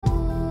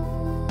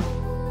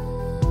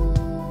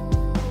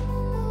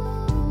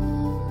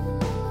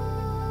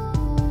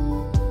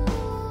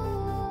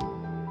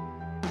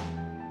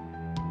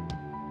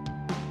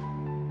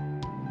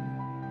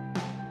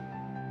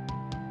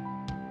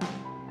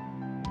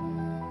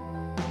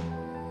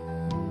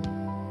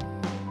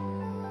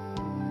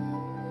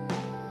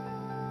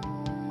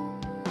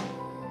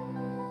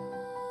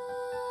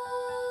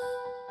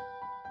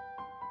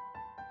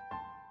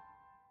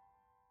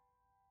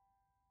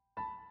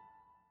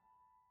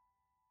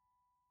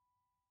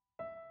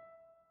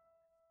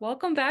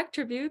Welcome back,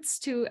 tributes,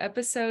 to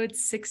episode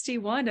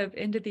 61 of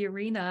Into the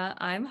Arena.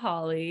 I'm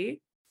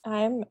Holly.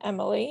 I'm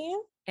Emily.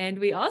 And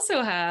we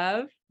also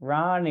have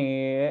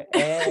Ronnie.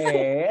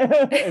 Hey,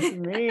 it's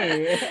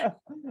me.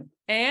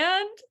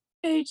 And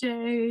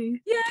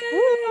AJ.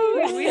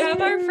 yay! We have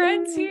our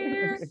friends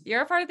here.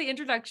 You're a part of the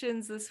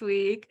introductions this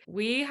week.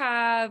 We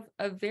have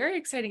a very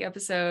exciting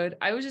episode.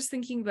 I was just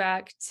thinking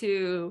back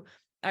to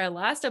our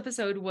last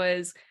episode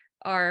was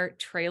our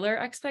trailer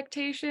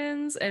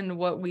expectations and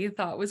what we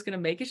thought was going to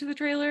make it to the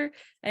trailer.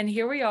 And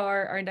here we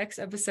are, our next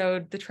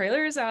episode. The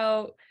trailer is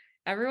out.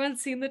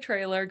 Everyone's seen the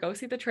trailer. Go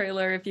see the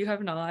trailer if you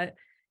have not.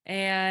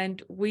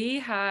 And we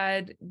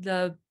had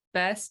the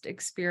best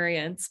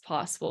experience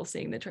possible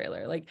seeing the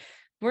trailer. Like,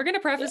 we're going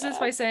to preface this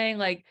by saying,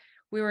 like,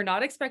 we were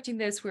not expecting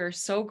this. We are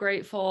so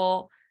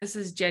grateful. This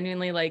is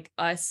genuinely like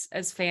us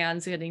as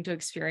fans getting to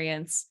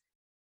experience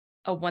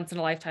a once in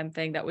a lifetime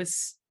thing that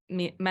was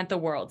meant the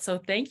world. So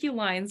thank you,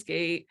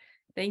 Lionsgate.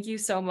 Thank you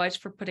so much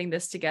for putting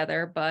this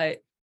together. But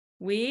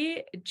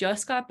we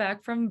just got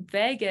back from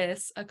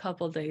Vegas a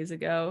couple days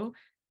ago,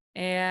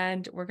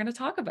 and we're going to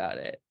talk about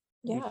it.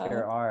 Yeah, we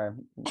sure are.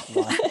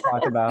 Lots to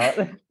talk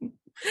about.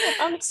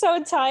 I'm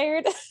so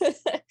tired.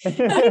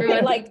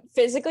 Everyone, like,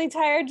 physically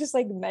tired, just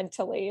like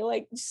mentally,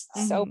 like just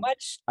so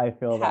much I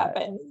feel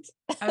happened.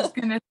 I was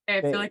gonna say,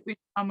 I feel like we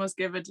almost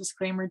give a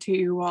disclaimer to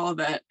you all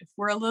that if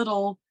we're a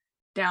little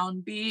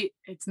downbeat,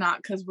 it's not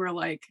because we're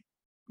like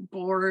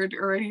bored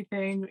or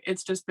anything.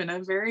 It's just been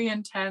a very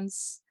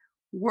intense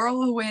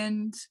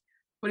whirlwind.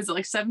 What is it,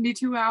 like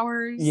 72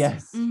 hours?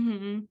 Yes.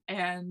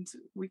 And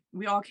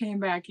we all came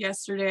back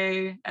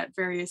yesterday at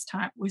various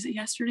times. Was it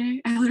yesterday?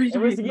 It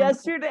was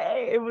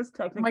yesterday. It was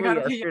technically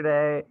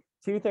yesterday.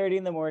 2:30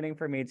 in the morning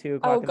for me, 2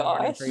 o'clock in the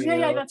morning for you.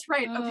 Yeah, that's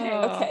right.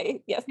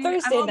 Okay. Yeah,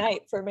 Thursday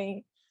night for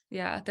me.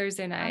 Yeah,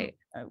 Thursday night.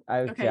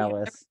 I was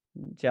jealous.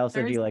 Jealous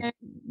of you, like,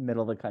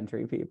 middle of the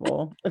country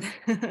people.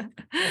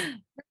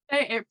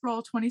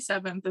 April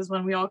 27th is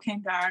when we all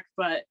came back,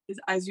 but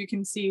as you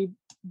can see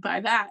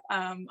by that,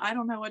 I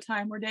don't know what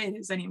time or day it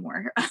is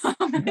anymore.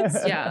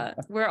 Yeah,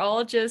 we're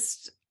all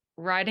just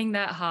riding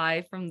that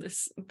high from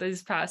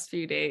these past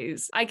few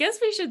days. I guess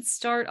we should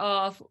start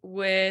off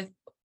with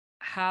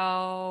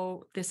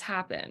how this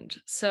happened.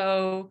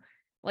 So,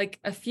 like,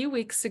 a few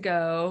weeks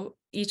ago,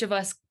 each of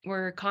us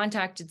were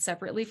contacted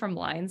separately from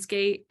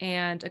Lionsgate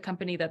and a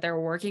company that they're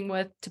working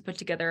with to put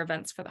together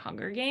events for the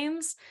Hunger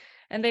Games.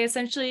 And they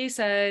essentially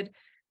said,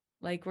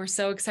 like, we're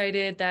so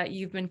excited that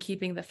you've been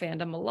keeping the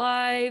fandom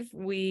alive.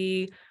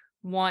 We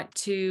want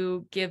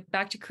to give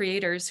back to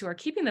creators who are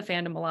keeping the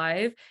fandom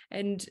alive.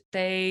 And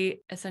they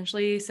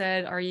essentially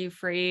said, are you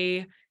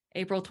free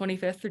April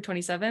 25th through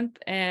 27th?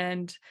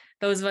 And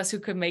those of us who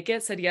could make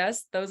it said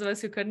yes. Those of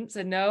us who couldn't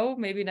said no,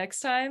 maybe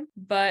next time.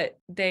 But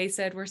they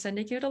said, we're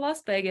sending you to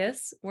Las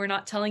Vegas. We're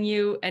not telling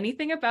you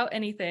anything about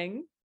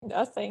anything.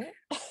 Nothing.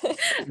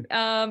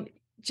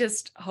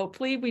 Just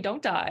hopefully we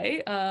don't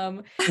die.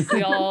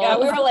 We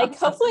were like,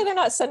 hopefully they're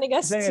not sending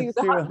us to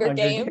the Hunger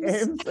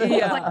Games.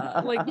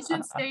 Yeah, like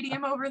Vision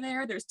Stadium over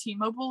there. There's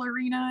T-Mobile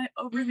Arena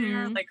over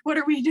there. Like, what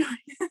are we doing?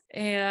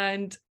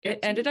 And it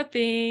ended up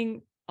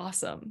being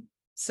awesome.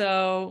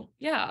 So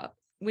yeah,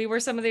 we were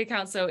some of the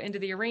accounts. So Into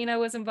the Arena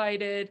was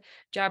invited,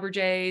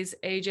 Jabberjays,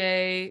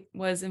 AJ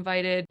was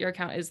invited. Your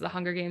account is the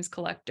Hunger Games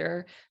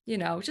Collector,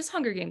 just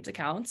Hunger Games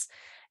accounts.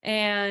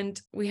 And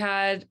we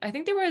had, I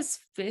think there was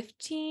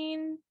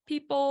 15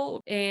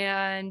 people.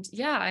 And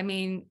yeah, I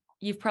mean,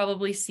 you've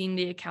probably seen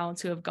the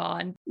accounts who have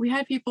gone. We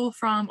had people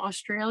from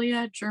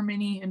Australia,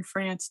 Germany, and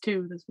France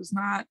too. This was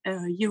not a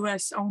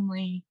US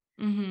only.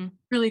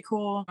 Really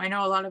cool. I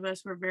know a lot of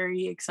us were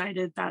very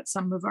excited that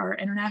some of our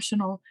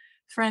international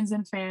friends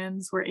and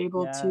fans were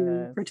able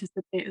to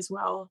participate as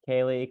well.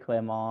 Kaylee,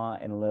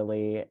 Clement, and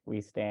Lily, we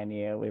stan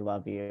you. We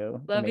love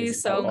you. Love you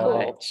so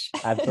much.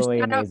 Absolutely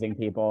amazing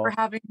people. For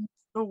having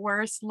the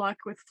worst luck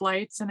with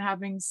flights and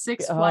having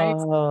 6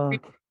 flights or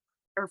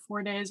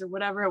 4 days or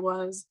whatever it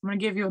was. I'm going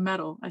to give you a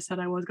medal. I said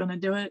I was going to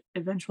do it.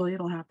 Eventually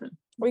it'll happen.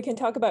 We can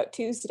talk about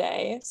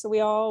Tuesday. So we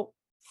all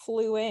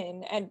flew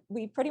in and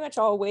we pretty much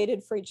all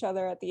waited for each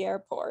other at the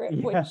airport,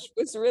 which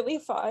was really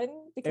fun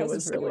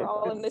because we were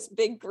all in this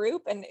big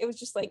group, and it was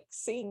just like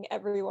seeing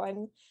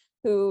everyone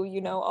who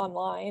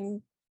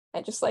online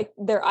and just like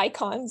they're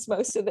icons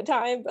most of the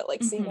time, but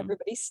like seeing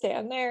everybody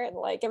stand there and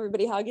like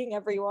everybody hugging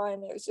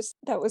everyone,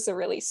 that was a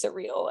really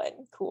surreal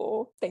and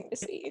cool thing to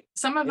see.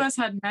 Some of us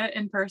had met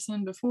in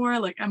person before,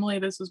 like Emily,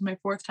 this was my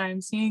 4th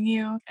time seeing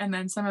you, and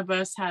then some of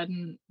us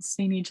hadn't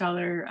seen each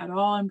other at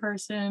all in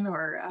person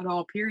or at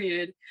all,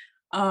 period.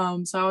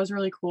 So that was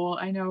really cool.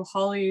 I know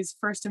Holly's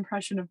first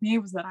impression of me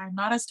was that I'm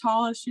not as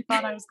tall as she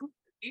thought I was going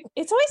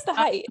It's always the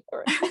height.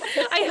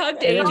 I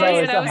hugged It is AJ always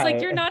and I the was like,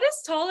 height. "You're not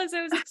as tall as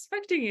I was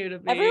expecting you to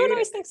be." Everyone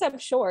always thinks I'm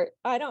short.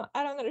 I don't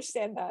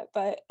understand that,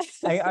 but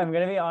I'm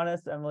gonna be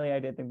honest, Emily. I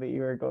did think that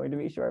you were going to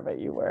be short, but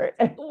you weren't.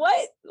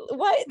 what?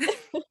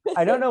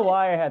 I don't know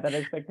why I had that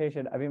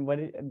expectation. I mean, what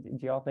did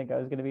y'all think I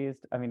was gonna be?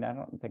 I mean, I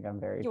don't think I'm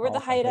very. You were the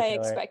tall height I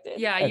particular. expected.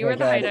 Yeah, Okay, you were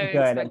the height I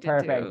good,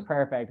 expected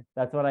perfect.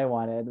 That's what I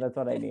wanted. That's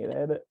what I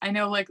needed. I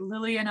know, like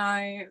Lily,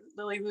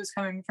 who's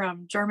coming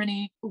from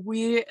Germany,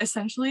 we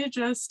essentially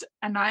just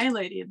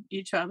annihilated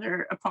each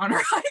other upon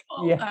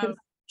arrival. Yes.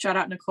 Shout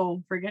out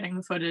Nicole for getting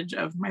the footage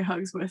of my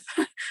hugs with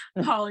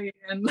Holly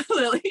and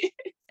Lily.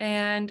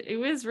 And it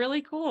was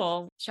really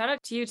cool. Shout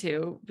out to you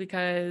two,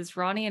 because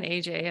Ronnie and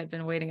AJ had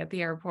been waiting at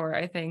the airport,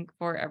 I think,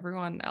 for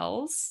everyone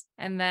else.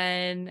 And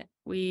then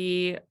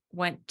we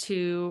went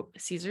to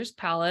Caesar's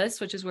Palace,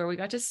 which is where we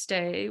got to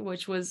stay,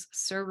 which was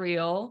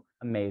surreal.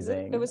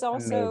 Amazing. It was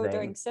also Amazing.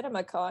 during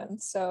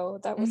CinemaCon, so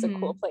that was a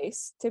cool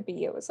place to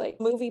be. It was like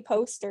movie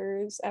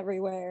posters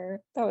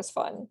everywhere. That was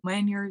fun.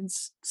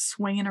 Lanyards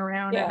swinging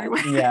around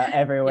everywhere. Yeah,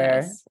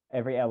 everywhere. Yes.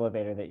 Every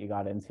elevator that you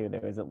got into,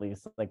 there was at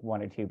least like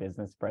one or two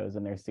business pros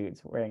in their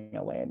suits wearing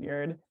a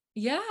lanyard.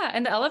 Yeah,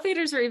 and the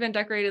elevators were even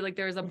decorated. Like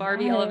there was a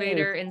Barbie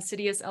elevator,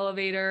 Insidious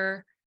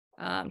elevator,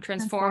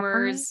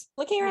 Transformers.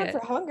 Looking around for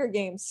Hunger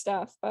Games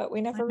stuff, but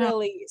we never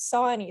really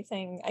saw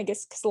anything. I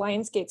guess because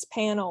Lionsgate's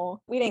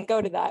panel, we didn't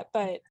go to that,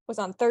 but it was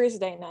on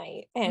Thursday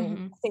night.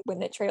 And I think when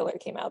the trailer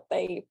came out,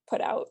 they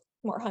put out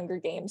more Hunger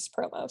Games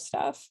promo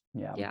stuff.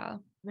 Yeah.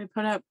 They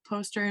put up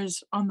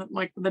posters on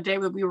the day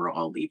that we were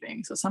all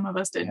leaving. So some of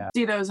us did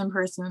see those in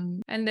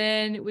person. And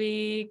then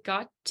we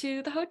got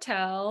to the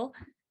hotel,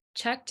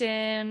 checked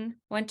in,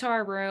 went to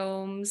our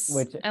rooms.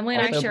 Which Emily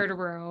and I shared a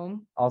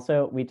room.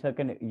 Also,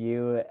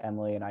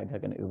 Emily and I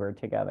took an Uber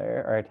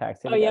together, or a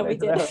taxi. Oh yeah, we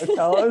did.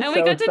 And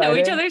we got to know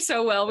each other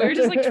so well. We were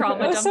just like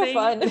trauma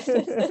dumping. So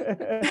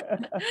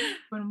fun.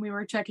 When we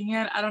were checking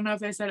in, I don't know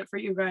if I said it for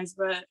you guys,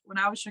 but when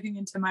I was checking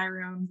into my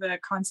room, the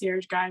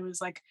concierge guy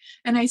was like,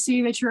 "And I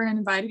see that you're an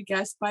invited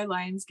guest by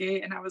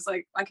Lionsgate," and I was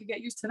like, "I could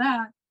get used to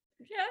that."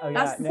 Yeah. Oh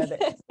yeah,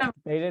 no,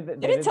 they did.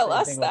 They didn't tell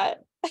us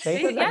that.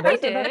 They said Yeah,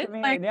 that, they said that did. to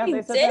me. Like, Yeah, they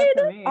they said did?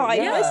 that to me. Oh, I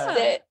Yeah. missed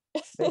it.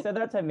 They said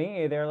that to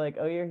me. They're like,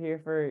 "Oh,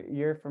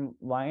 you're from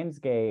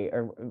Lionsgate,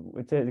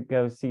 or to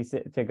go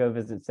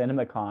visit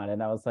CinemaCon,"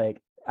 and I was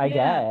like, "I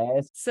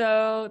guess."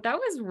 So that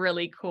was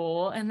really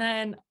cool. And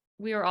then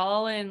we were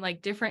all in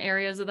like different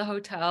areas of the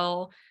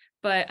hotel.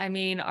 But I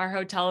mean, our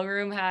hotel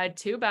room had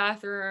 2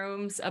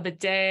 bathrooms, a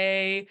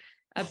bidet,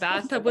 a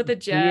bathtub with a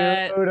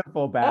jet.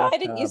 Beautiful Oh, bathtub. I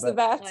didn't use the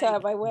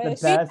bathtub. I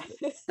wish. The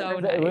best. So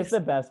It was nice. the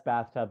best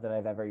bathtub that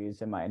I've ever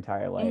used in my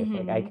entire life.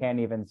 Like I Mhm. can't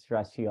even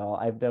stress to y'all.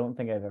 I don't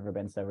think I've ever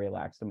been so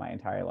relaxed in my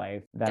entire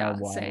life than I Yeah,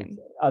 was, same.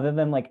 other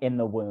than like in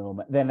the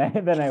womb. Than I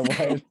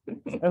was.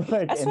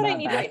 Like, That's in what I that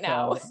need right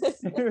now. bathtub.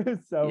 It was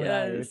so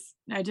nice.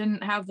 I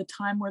didn't have the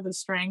time or the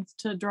strength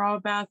to draw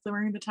a bath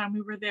during the time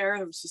we were there.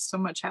 There was just so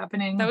much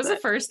happening. That was the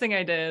first thing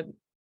I did.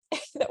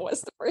 That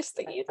was the first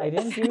thing you did. I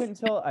didn't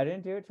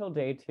do it till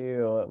day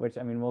 2, which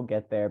I mean we'll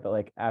get there, but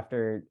like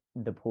after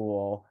the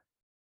pool,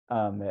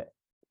 I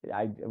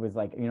was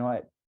like, you know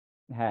what?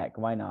 Heck,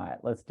 why not?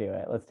 Let's do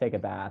it. Let's take a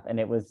bath. And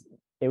it was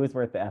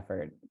worth the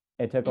effort.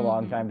 It took a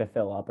long time to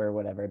fill up or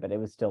whatever, but it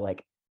was still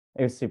like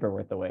it was super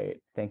worth the wait.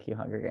 Thank you,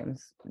 Hunger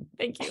Games.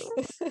 Thank you.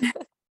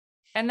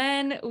 And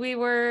then we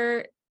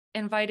were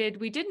invited.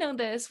 We did know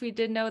this. We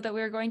did know that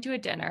we were going to a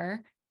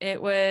dinner. It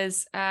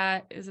was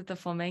is it the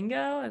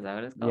Flamingo? Is that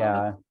what it's called?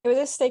 Yeah. It was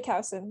a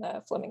steakhouse in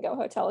the Flamingo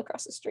Hotel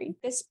across the street.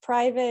 This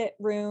private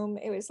room,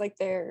 it was like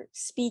their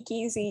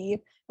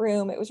speakeasy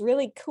room. It was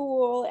really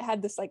cool. It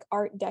had this like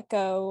Art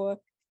Deco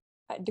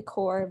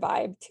decor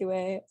vibe to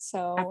it.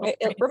 So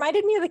it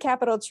reminded me of the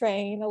Capitol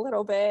train a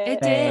little bit.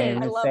 It did.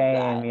 I love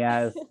Same, that.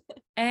 yes.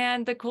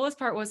 And the coolest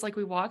part was like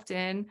we walked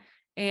in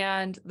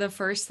and the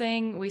first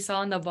thing we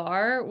saw in the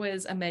bar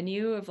was a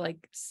menu of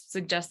like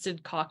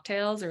suggested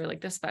cocktails or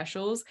like the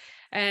specials.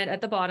 And at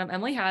the bottom,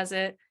 Emily has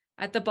it.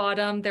 At the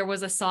bottom, there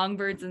was a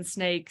Songbirds and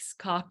Snakes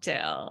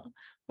cocktail,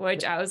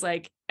 which I was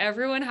like,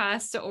 everyone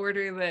has to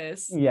order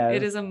this. Yes.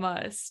 It is a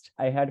must.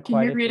 I had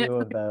quite a few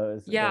of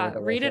those. They Yeah,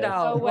 were read it delicious.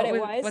 out. Oh, what it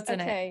was? What's in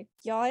it? Okay.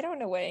 Y'all, I don't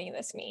know what any of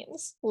this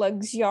means.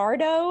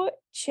 Luxardo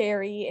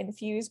cherry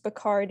infused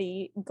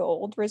Bacardi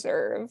Gold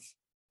Reserve,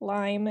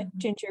 lime,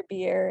 ginger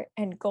beer,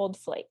 and gold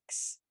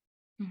flakes.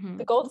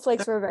 The gold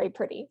flakes were very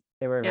pretty.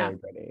 They were very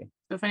pretty.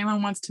 So if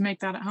anyone wants to make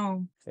that at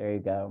home, There you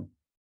go.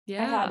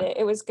 Yeah. I had it.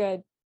 It was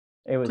good.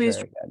 It was please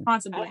very good.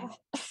 responsibly.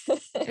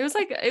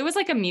 It was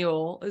like a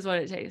mule is what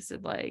it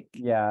tasted like.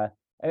 Yeah.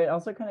 It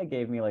also kind of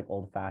gave me like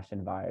old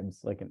fashioned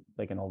vibes, like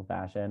an old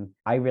fashioned.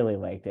 I really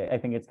liked it. I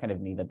think it's kind of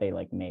neat that they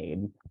like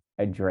made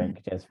a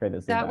drink just for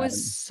this That event.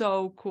 was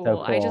so cool. So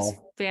I just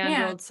cool.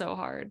 fangirled so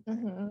hard.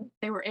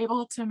 They were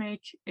able to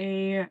make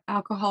a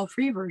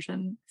alcohol-free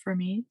version for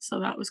me,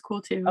 so that was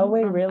cool too. Oh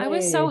wait, really? I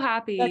was so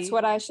happy. That's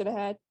what I should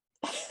have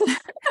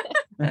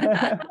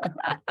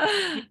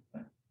had.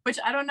 which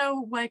I don't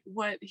know like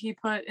what he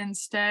put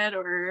instead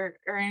or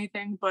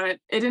anything, but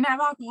it didn't have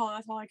alcohol.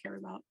 That's all I care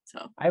about.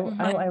 So I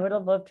would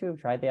have loved to have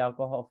tried the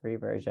alcohol-free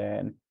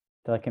version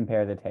to like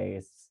compare the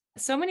tastes.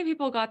 So many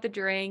people got the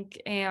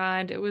drink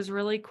and it was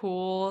really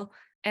cool.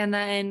 And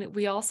then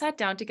we all sat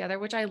down together,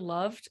 which I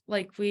loved.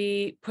 Like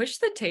we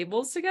pushed the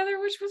tables together,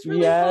 which was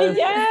really fun.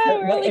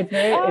 Yeah, really.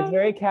 It's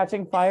very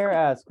Catching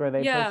Fire-esque where they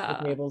push Yeah.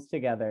 the tables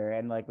together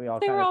and like we all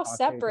They kind were of all talk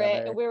to each separate,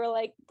 other. and we were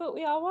like, but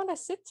we all want to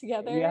sit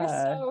together. Yeah.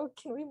 So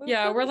can we move?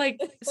 Yeah, we're them?" like,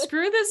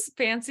 screw this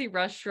fancy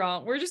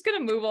restaurant. We're just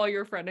gonna move all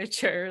your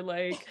furniture.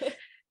 Like,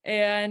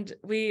 and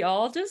we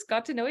all just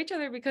got to know each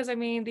other because I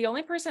mean, the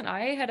only person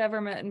I had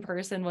ever met in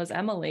person was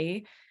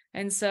Emily.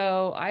 And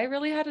so I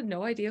really had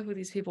no idea who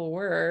these people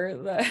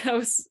were that I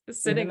was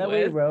sitting Even though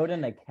with. we rode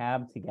in the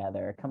cab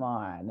together. Come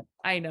on.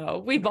 I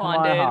know, we Come on,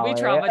 bonded, we Holly.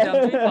 trauma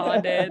dumped, we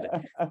bonded.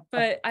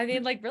 But I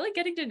mean, like really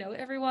getting to know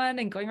everyone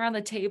and going around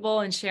the table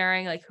and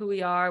sharing like who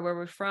we are, where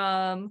we're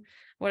from,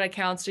 what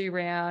accounts we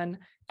ran.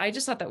 I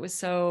just thought that was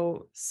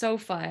so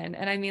fun.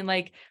 And I mean,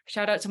 like,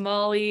 shout out to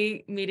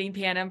Molly meeting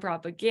PNM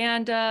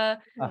Propaganda.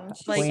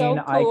 She's Like, Queen, so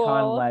icon,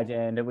 cool.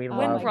 legend. We Oh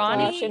when love my gosh,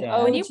 Ronnie,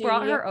 an when you OG.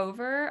 brought her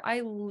over,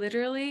 I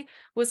literally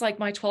was like,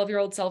 my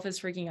 12-year-old self is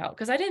freaking out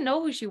because I didn't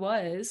know who she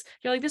was.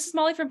 You're like, this is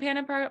Molly from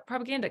PNM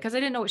Propaganda, because I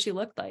didn't know what she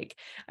looked like.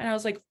 And I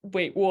was like,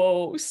 wait,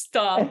 whoa,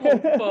 stop,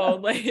 hold the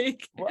phone.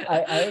 Like, Well,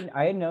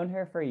 I had known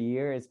her for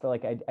years, but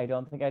like I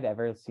don't think I'd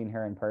ever seen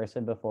her in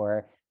person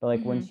before. But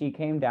like when Mhm. she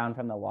came down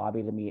from the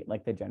lobby to meet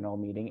like the general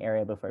meeting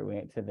area before we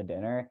went to the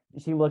dinner,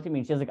 she looked at me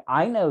and she was like,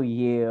 I know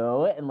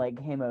you, and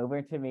like came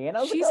over to me and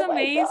I was She's like, oh my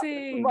God, it's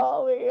amazing.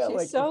 Molly. She's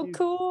Like so she's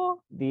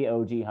cool. the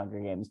OG Hunger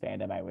Games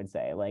fandom, I would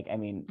say. Like, I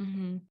mean,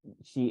 Mhm.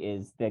 she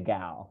is the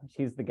gal.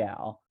 She's the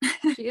gal.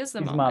 She is the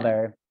She's moment.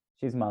 mother.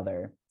 She's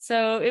mother.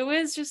 So it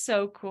was just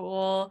so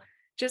cool.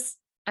 Just,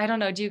 I don't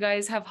know, do you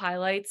guys have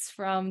highlights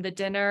from the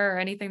dinner or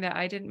anything that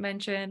I didn't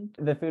mention?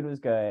 The food was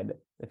good.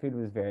 The food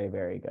was very,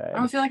 very good. I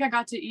don't feel like I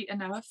got to eat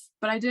enough,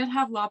 but I did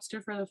have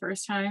lobster for the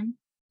first time.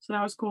 So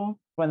that was cool.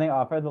 When they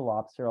offered the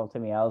lobster roll to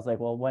me, I was like,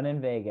 well, when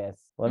in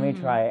Vegas, let me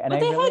try it. And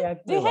But I really they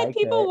actually had liked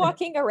people it.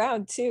 walking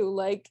around too,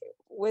 like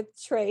with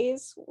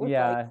trays with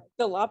Yeah. like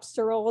the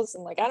lobster rolls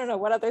and like I don't know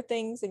what other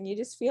things, and you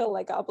just feel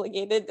like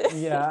obligated.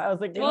 Yeah, I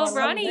was like, you know, Well, I'm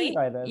gonna Ronnie,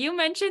 try this. you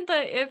mentioned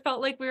that it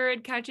felt like we were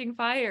in Catching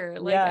Fire,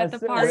 like Yeah, at the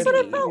so party. That's what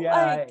it felt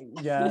like.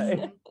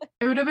 Yeah.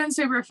 It would have been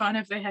super fun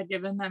if they had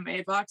given them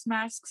A-box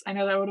masks. I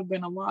know that would have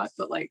been a lot,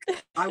 but like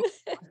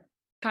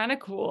Kind of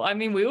cool. I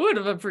mean, we would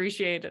have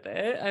appreciated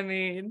it. I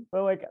mean,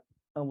 But like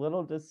a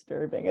little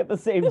disturbing at the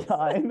same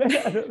time.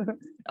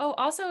 oh,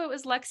 also it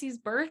was Lexi's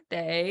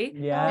birthday.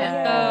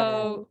 Yeah.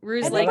 So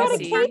Rue's And they got a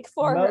legacy. cake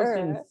for Most her.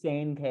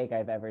 insane cake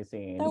I've ever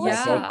seen. That was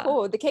Like, so Yeah.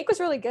 cool. The cake was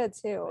really good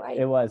too.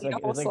 it was ate a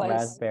like whole slice.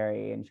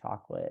 raspberry and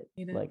chocolate.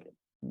 Eat it. Like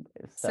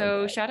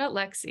So good. shout out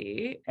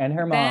Lexi. And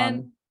her Then-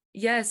 mom.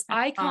 Yes,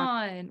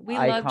 icon. We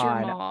icon, loved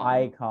your mom.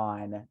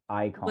 icon.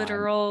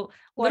 Literal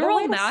What a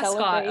way to mascot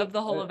celebrate of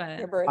the whole your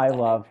event. birthday. I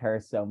loved her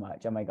so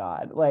much. Oh my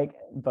God. Like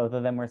both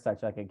of them were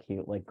such like a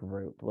cute like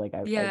group. Like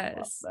I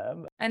Yes.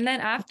 love them. And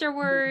then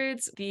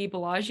afterwards, the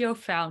Bellagio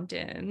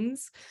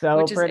fountains, So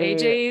which pretty.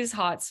 is AJ's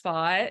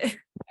hotspot.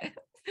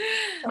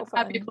 So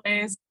happy fun.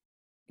 place.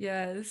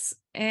 Yes.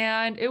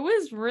 And it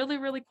was really,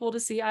 really cool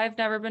to see. I've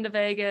never been to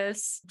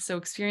Vegas. So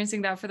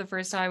experiencing that for the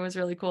first time was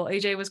really cool.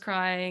 AJ was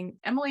crying.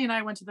 Emily and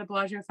I went to the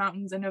Bellagio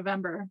fountains in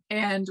November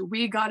and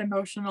we got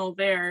emotional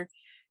there.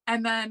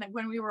 And then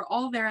when we were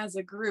all there as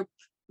a group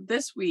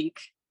this week,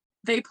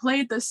 they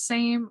played the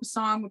same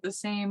song with the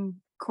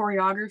same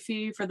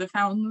choreography for the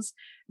fountains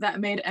that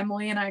made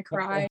Emily and I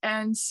cry.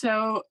 And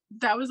so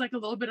that was like a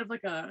little bit of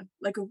like a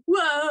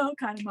whoa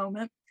kind of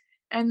moment.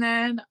 And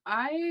then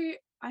I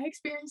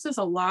experience this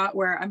a lot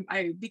where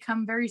I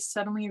become very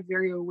suddenly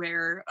very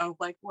aware of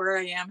like where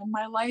I am in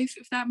my life,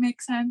 if that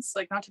makes sense.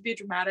 Like not to be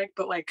dramatic,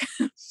 but like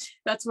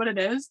that's what it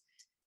is.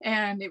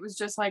 And it was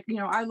just like, you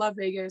know, I love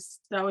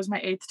Vegas. That was my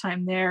 8th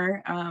time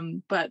there.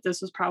 But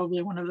this was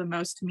probably one of the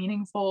most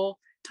meaningful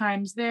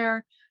times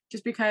there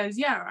just because,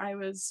 yeah, I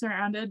was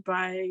surrounded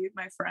by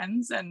my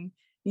friends and,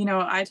 you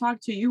know, I talk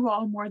to you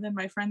all more than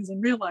my friends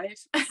in real life.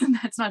 And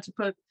that's not to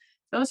put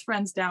those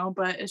friends down,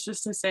 but it's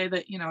just to say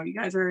that, you know, you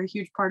guys are a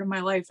huge part of my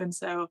life. And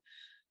so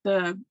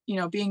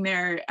being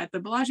there at the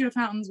Bellagio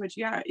fountains, which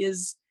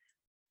is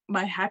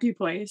my happy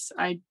place,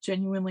 I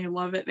genuinely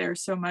love it there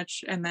so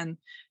much. And then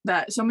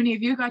that so many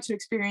of you got to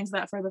experience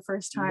that for the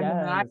first time. And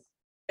then I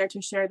there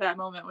to share that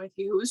moment with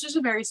you. It was just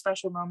a very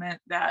special moment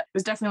that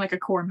was definitely like a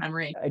core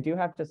memory. I do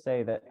have to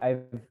say that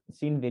I've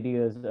seen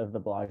videos of the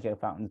Bellagio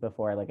fountains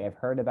before. Like I've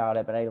heard about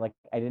it, but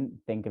I didn't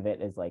think of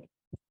it as like,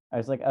 I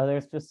was like, oh,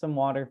 there's just some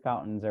water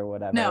fountains or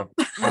whatever. No.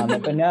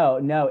 But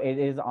no, it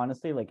is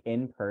honestly like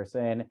in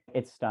person,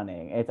 it's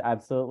stunning. It's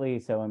absolutely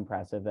so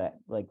impressive that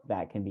like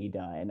that can be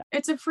done.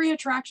 It's a free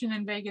attraction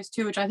in Vegas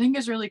too, which I think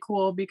is really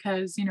cool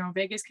because, you know,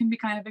 Vegas can be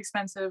kind of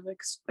expensive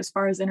as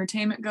far as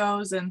entertainment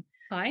goes. And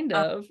Kind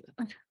of.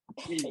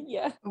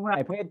 Yeah. well,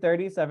 I paid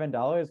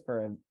 $37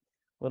 for a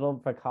little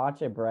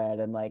focaccia bread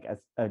and like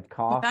a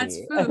coffee. that's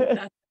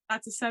food.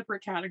 that's a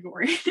separate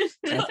category.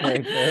 That's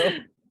very true.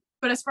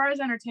 But as far as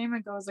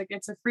entertainment goes, like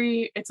it's a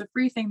free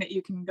thing that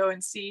you can go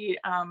and see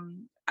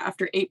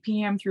after 8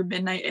 p.m. through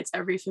midnight. It's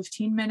every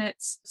 15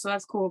 minutes. So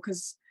that's cool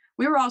because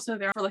we were also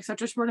there for like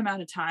such a short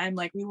amount of time.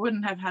 Like we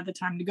wouldn't have had the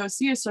time to go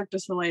see a Cirque du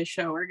Soleil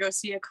show or go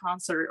see a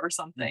concert or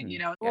something, you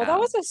know? Well, that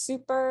was a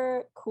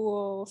super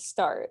cool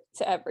start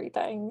to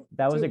everything.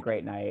 That was a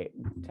great night.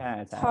 10 out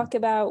of 10. Talk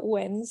about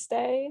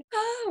Wednesday.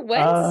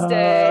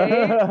 Wednesday,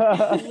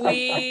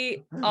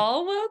 we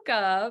all woke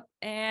up,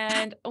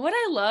 and what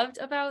I loved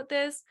about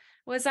this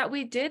was that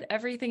we did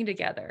everything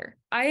together.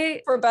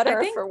 For better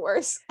or for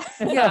worse.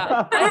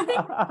 Yeah, I think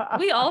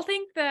we all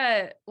think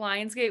that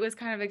Lionsgate was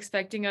kind of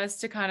expecting us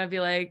to kind of be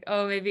like,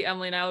 oh, maybe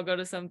Emily and I will go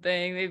to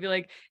something. Maybe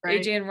like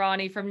AJ and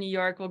Ronnie from New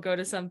York will go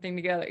to something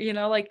together, you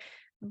know, like,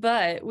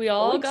 but we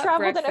all got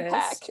traveled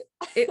breakfast.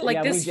 In a pack.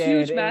 Like this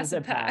huge,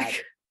 massive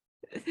pack.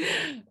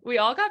 We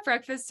all got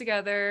breakfast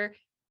together.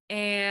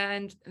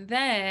 And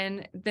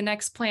then the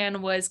next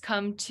plan was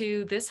come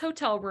to this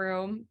hotel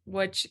room,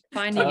 which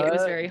finding it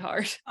was very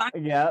hard.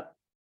 Yep.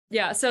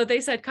 Yeah. So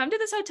they said, come to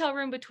this hotel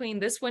room between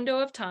this window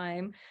of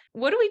time.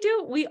 What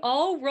do? We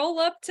all roll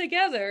up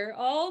together,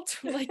 all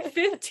like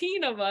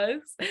 15 of us.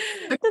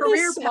 The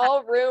career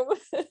small room.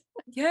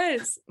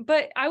 Yes.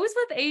 But I was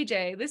with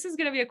AJ. This is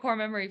going to be a core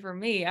memory for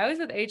me. I was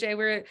with AJ.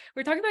 We're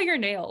talking about your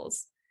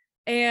nails.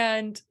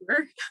 And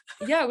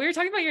yeah, we were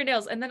talking about your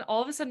nails. And then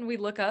all of a sudden we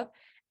look up.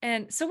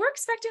 And so we're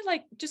expecting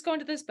like just go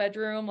into this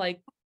bedroom,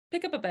 like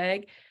pick up a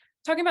bag,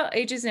 talking about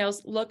AJ's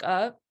nails, look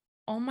up.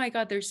 Oh my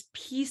God, there's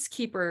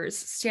peacekeepers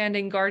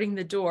standing guarding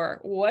the door.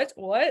 What?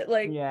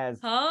 Like, yes.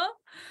 Huh?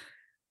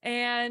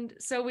 And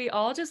so we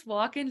all just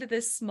walk into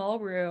this small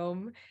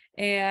room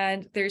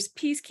and there's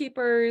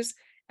peacekeepers.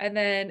 And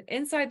then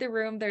inside the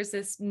room, there's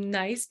this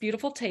nice,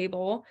 beautiful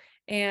table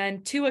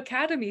and 2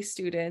 Academy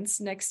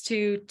students next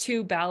to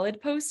 2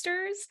 Ballad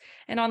posters.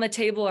 And on the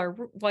table are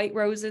white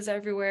roses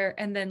everywhere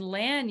and then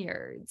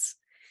lanyards.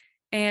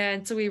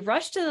 And so we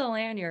rush to the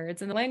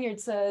lanyards and the lanyard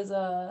says,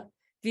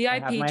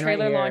 VIP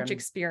trailer launch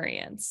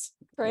experience.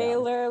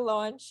 Trailer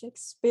launch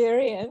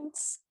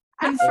experience.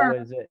 It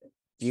was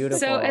beautiful.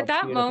 So at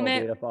that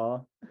moment,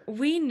 beautiful.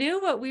 We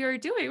knew what we were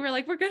doing. We're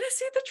like, we're gonna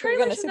see the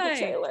trailer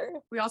tonight.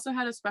 We also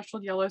had a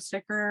special yellow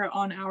sticker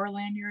on our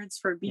lanyards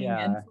for being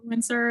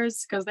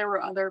influencers because there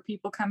were other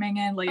people coming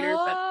in later.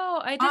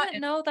 Oh, I didn't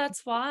know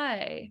that's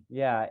why.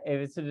 Yeah, it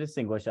was to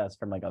distinguish us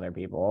from like other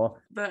people.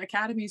 The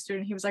Academy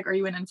student, he was like, "Are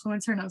you an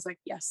influencer?" And I was like,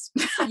 "Yes."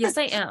 Yes,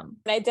 I am.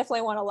 And I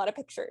definitely want a lot of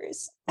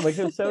pictures. Which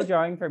was so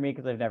jarring for me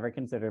because I've never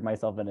considered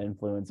myself an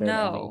influencer.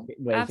 No,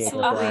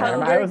 absolutely.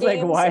 I was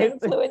like, what?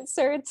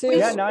 Influencer too.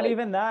 Yeah, not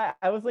even that.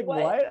 I was like,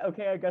 what?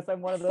 Okay, I guess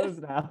I'm one of those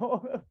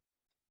now.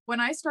 When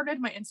I started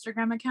my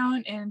Instagram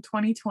account in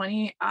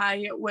 2020,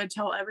 I would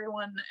tell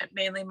everyone,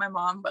 mainly my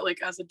mom, but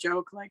like as a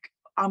joke, like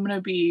I'm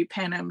gonna be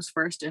Pan Am's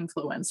first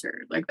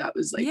influencer. Like that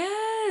was like,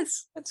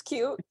 yes, that's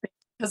cute.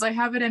 Because I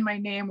have it in my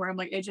name where I'm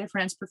like AJ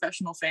Fran's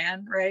professional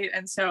fan, right?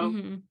 And so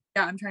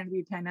yeah, I'm trying to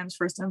be Pan Am's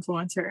first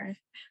influencer.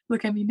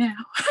 Look at me now.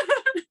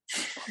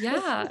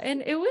 Yeah,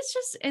 and it was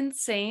just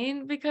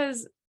insane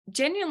because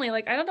genuinely,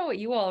 like, I don't know what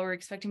you all were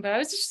expecting, but I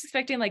was just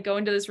expecting like go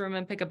into this room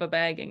and pick up a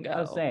bag and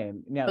go. Oh,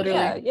 same.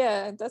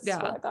 Yeah, that's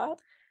what I thought.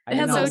 I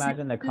did not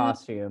imagine the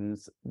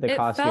costumes. The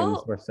costumes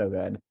were so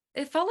good.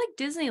 It felt like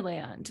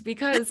Disneyland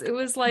because it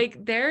was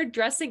like they're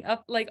dressing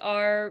up like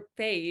our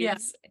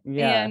faves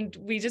and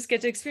we just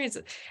get to experience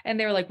it. And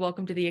they were like,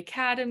 welcome to the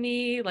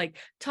Academy, like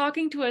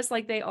talking to us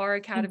like they are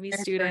Academy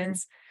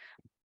students.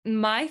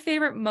 My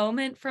favorite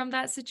moment from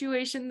that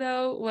situation,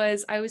 though,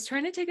 was I was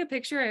trying to take a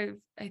picture of,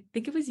 I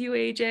think it was you,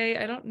 AJ.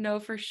 I don't know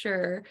for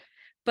sure,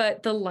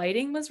 but the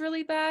lighting was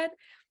really bad.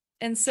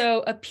 And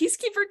so a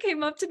peacekeeper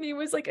came up to me and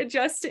was like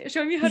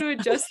showing me how to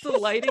adjust the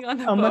lighting on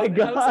the phone. My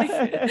God. I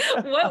was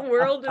like, what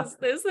world is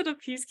this that a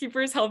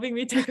peacekeeper is helping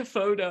me take a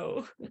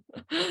photo?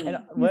 And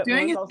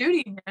doing his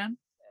duty, man.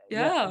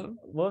 Yeah.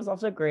 What was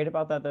also great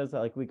about that though is that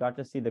like we got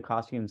to see the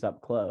costumes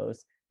up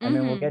close. I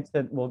mean,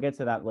 we'll get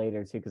to that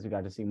later too, because we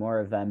got to see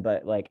more of them.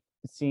 But like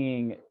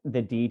seeing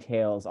the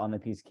details on the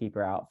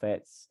peacekeeper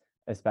outfits,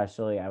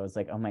 especially, I was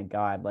like, oh my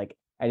God! Like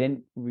I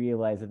didn't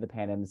realize that the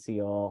Pan Am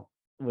seal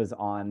was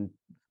on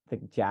the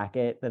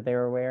jacket that they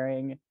were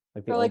wearing,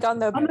 like on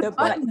the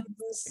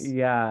buttons.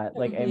 Yeah,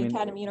 like the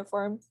Academy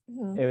uniform.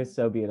 It was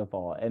so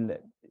beautiful, and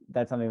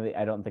that's something that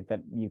I don't think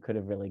that you could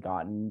have really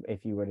gotten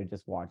if you were to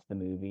just watch the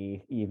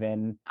movie.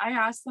 Even I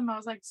asked them, I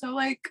was like, so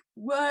like,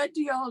 what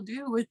do y'all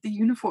do with the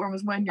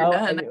uniforms when you're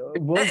done?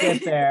 We'll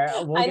get there.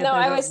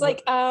 I was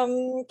like,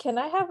 can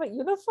I have a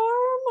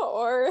uniform?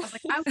 Or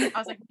I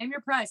was like, name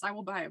your price, I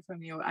will buy it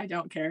from you. I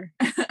don't care.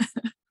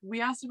 We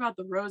asked about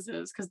the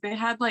roses because they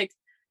had like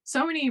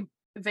so many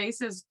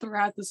vases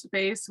throughout the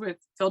space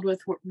filled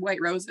with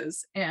white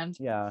roses, and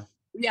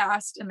we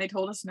asked and they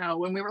told us no.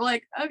 When we were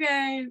like,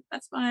 okay,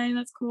 that's fine,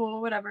 that's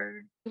cool,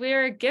 whatever. We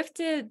were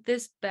gifted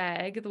this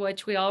bag,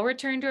 which we all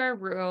returned to our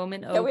room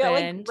and opened. We all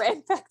like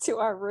ran back to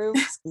our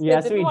rooms.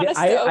 Yes, we did.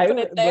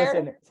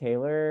 Listen,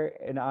 Taylor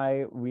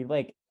and we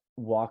like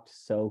walked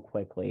so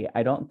quickly.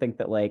 I don't think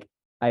that like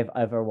I've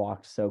ever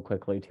walked so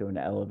quickly to an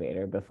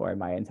elevator before in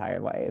my entire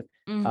life.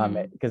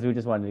 Because we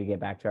just wanted to get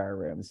back to our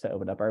rooms to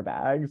open up our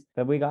bags.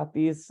 But we got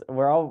these,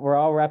 we're all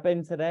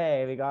repping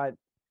today. We got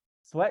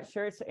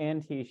sweatshirts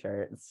and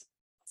t-shirts.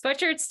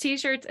 Sweatshirts,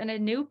 t-shirts, and a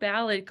new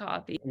Ballad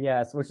copy.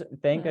 Yes, which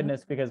thank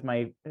goodness, because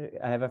I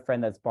have a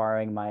friend that's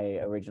borrowing my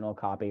original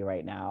copy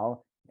right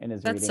now and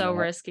is That's reading so it.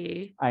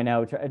 risky. I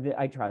know.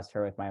 I trust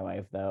her with my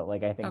life, though.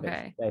 Like I think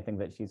Okay.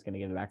 that she's going to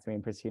give it back to me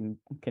in pristine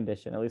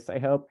condition. At least I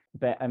hope.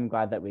 But I'm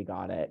glad that we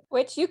got it.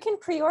 Which you can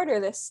pre-order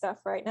this stuff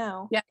right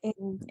now. Yeah.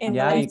 In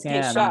Yeah, the you Lionsgate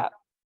can. shop.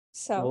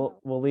 So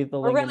We'll leave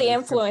the we're link in really the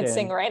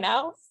influencing description. right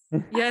now.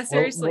 Yeah,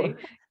 seriously.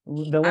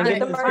 The link in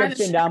the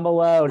description down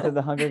below to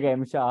the Hunger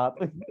Games shop.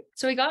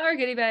 So we got our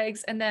goodie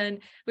bags, and then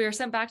we were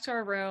sent back to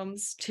our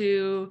rooms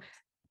to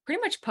pretty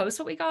much post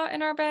what we got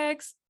in our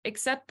bags,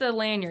 except the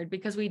lanyard,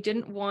 because we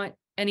didn't want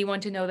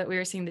anyone to know that we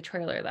were seeing the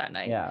trailer that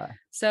night. Yeah.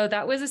 So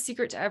that was a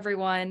secret to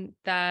everyone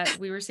that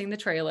we were seeing the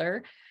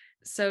trailer.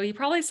 So you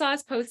probably saw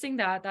us posting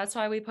that. That's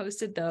why we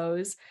posted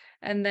those.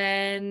 And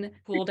then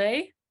pool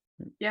day.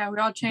 Yeah, we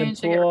all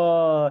changed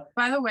Cool.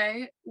 By the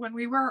way, when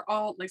we were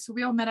all like, so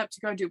we all met up to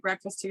go do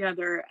breakfast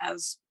together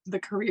as the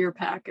career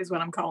pack is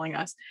what I'm calling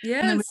us. Yes.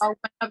 And then we all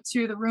went up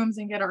to the rooms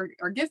and get our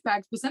gift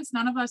bags. But since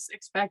none of us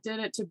expected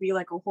it to be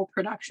like a whole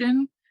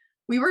production,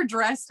 we were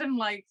dressed in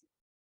like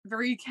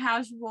very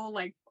casual,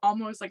 like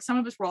almost like some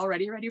of us were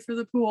already ready for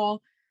the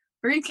pool,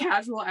 very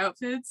casual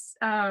outfits.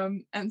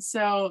 And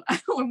so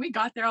when we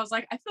got there, I was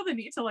like, I feel the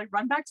need to like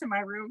run back to my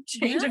room,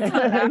 change and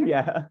come back.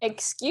 Yeah.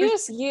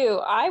 Excuse you.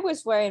 I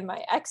was wearing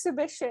my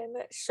exhibition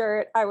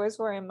shirt. I was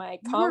wearing my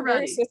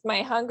Converse with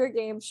my Hunger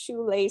Games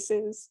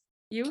shoelaces.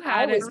 You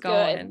had it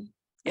going.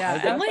 Yeah,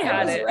 Emily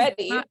had it.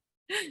 Ready.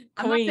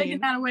 I'm not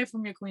taking that away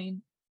from you,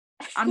 Queen.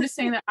 I'm just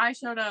saying that I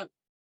showed up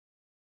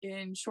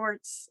in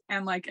shorts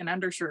and like an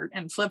undershirt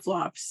and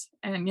flip-flops,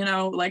 and you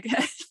know, like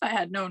if I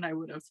had known, I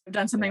would have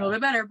done something a little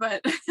bit better,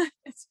 but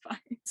it's fine.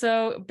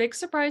 So big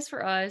surprise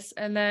for us.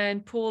 And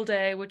then pool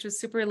day, which was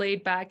super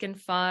laid back and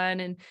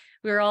fun, and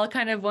we were all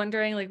kind of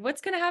wondering like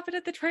what's going to happen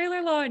at the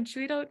trailer launch.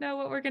 We don't know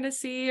what we're going to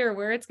see or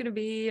where it's going to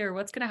be or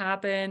what's going to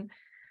happen.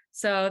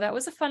 So that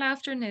was a fun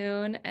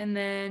afternoon. And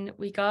then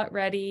we got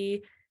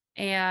ready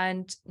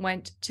and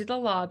went to the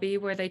lobby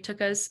where they took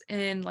us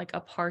in like a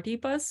party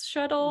bus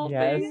shuttle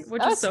thing,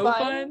 which is so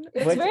fun.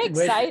 It was very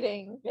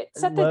exciting. It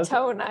set the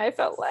tone, I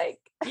felt like.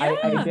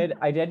 Yeah.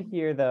 I did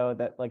hear though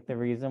that like the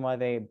reason why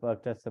they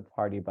booked us a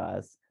party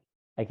bus,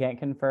 I can't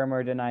confirm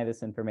or deny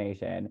this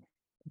information,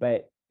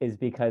 but is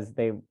because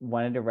they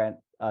wanted to rent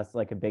us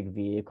like a big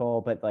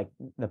vehicle, but like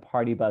the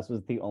party bus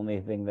was the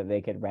only thing that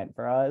they could rent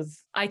for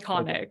us.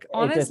 Iconic. Like,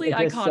 Honestly, it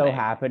just iconic. so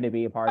happened to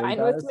be a party Fine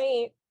bus. with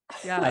me.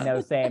 Yeah, I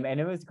know, same.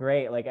 And it was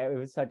great. Like it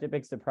was such a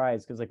big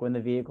surprise because like when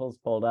the vehicles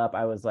pulled up,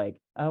 I was like,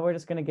 oh, we're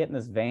just gonna get in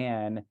this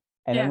van.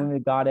 And then when we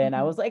got in,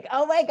 I was like,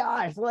 oh my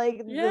gosh, like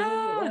this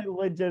is like a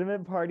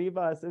legitimate party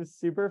bus. It was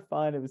super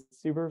fun. It was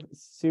super,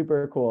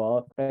 super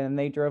cool. And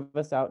they drove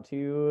us out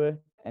to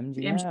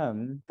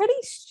MGM. Pretty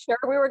sure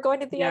we were going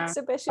to the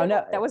exhibition. Oh,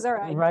 no, that was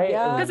our idea. Right.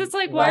 Because it's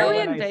like, why are we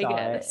in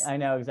Vegas? I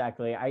know,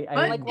 exactly.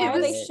 I'm like, why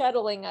are they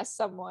shuttling us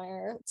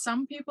somewhere?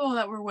 Some people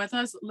that were with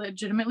us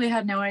legitimately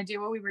had no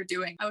idea what we were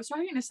doing. I was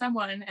talking to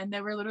someone and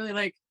they were literally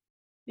like,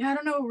 yeah, I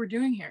don't know what we're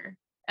doing here.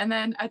 And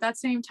then at that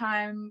same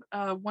time,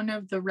 one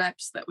of the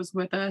reps that was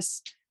with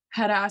us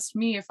had asked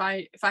me if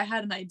I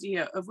had an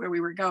idea of where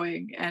we were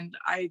going. And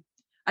I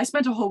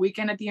spent a whole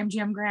weekend at the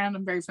MGM Grand.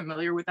 I'm very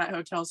familiar with that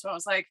hotel. So I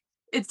was like,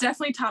 it's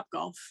definitely Top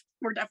Golf.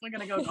 We're definitely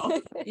going to go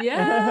golf.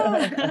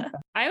 Yeah.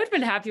 I would have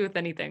been happy with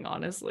anything,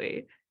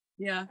 honestly.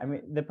 Yeah. I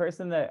mean, the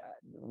person that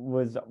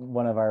was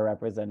one of our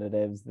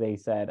representatives, they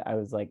said, I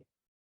was like,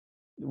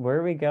 where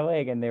are we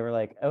going? And they were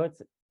like, oh,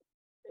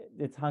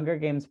 it's Hunger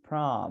Games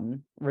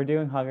prom. We're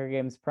doing Hunger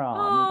Games prom,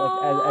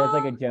 like as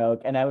like a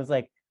joke. And I was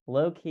like,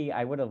 low key,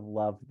 I would have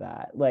loved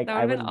that. Like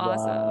I would love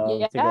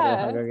to go to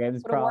Hunger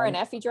Games prom. Wore an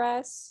Effie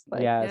dress.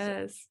 Like,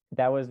 yes,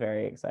 that was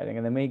very exciting.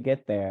 And then we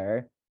get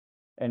there,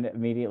 and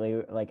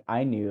immediately, like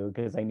I knew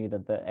because I knew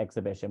that the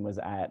exhibition was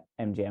at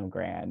MGM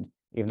Grand,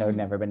 even though I'd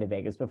never been to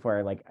Vegas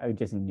before. Like I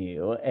just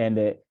knew,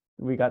 and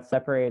we got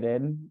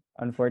separated,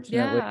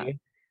 unfortunately. Yeah.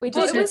 We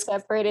just get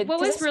separated. What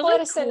was really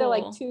split us into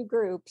like two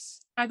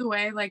groups. By the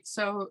way, like,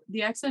 so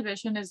the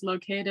exhibition is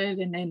located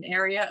in an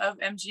area of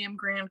MGM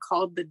Grand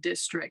called the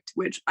District,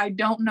 which I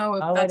don't know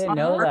if that's I didn't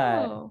know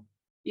that.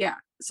 Yeah.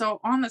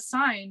 So on the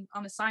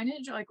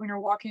signage, like when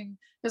you're walking,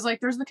 there's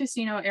the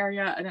casino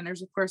area, and then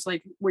there's of course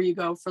like where you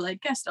go for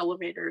like guest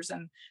elevators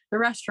and the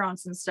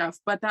restaurants and stuff.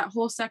 But that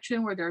whole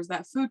section where there's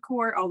that food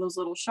court, all those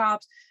little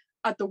shops,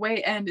 at the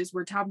way end is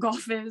where Top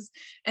Golf is,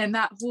 and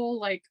that whole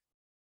like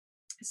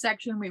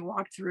section we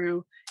walked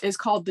through is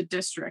called the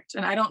District.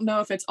 And I don't know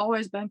if it's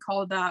always been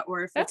called that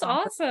or if that's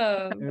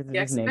awesome. The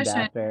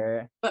exhibition.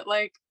 But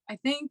like I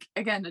think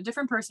again, a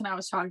different person I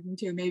was talking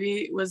to, maybe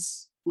it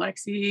was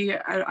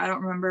Lexi, I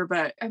don't remember,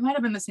 but it might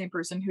have been the same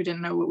person who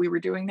didn't know what we were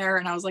doing there.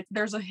 And I was like,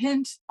 there's a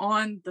hint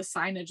on the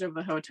signage of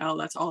the hotel,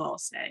 that's all I'll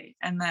say.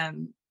 And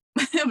then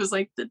it was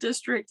like the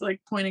district,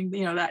 like pointing,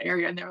 that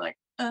area, and they were like,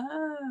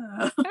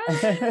 oh.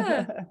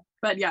 Ah.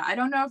 But yeah, I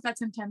don't know if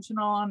that's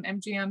intentional on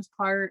MGM's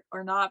part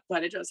or not,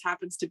 but it just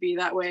happens to be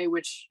that way,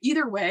 which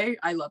either way,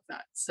 I love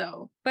that.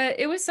 So,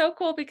 But it was so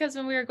cool because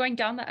when we were going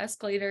down the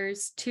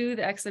escalators to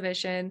the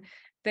exhibition,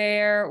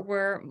 there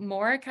were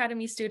more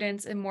Academy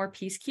students and more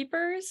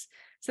peacekeepers.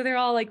 So they're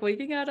all like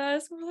waving at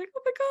us. We're like,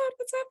 oh my God,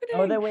 what's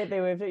happening? Oh, they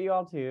waved at you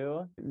all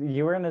too?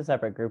 You were in a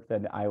separate group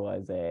than I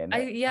was in.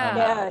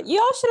 Yeah,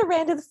 you all should have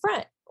ran to the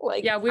front.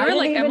 Like, yeah, we were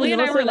like, Emily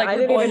and I were like, I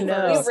we're didn't going even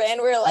know. first. We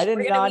ran. We were like, I did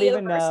we're not gonna be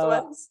even the first know.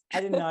 ones.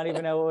 I did not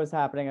even know what was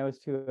happening. I was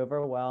too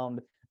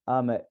overwhelmed.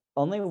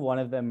 Only one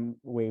of them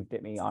waved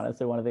at me.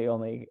 Honestly, one of the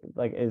only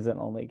is an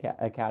only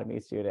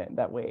Academy student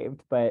that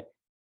waved, but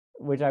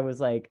which I was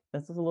like,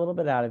 this is a little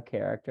bit out of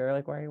character.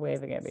 Like, why are you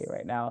waving at me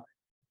right now?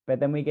 But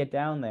then we get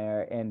down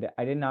there, and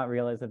I did not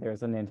realize that there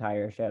was an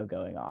entire show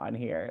going on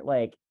here.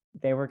 Like,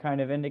 they were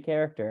kind of into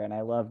character, and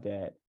I loved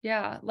it.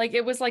 Yeah, like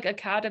it was like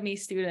Academy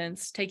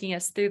students taking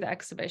us through the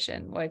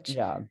exhibition, which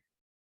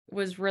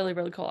was really,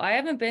 really cool. I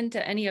haven't been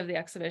to any of the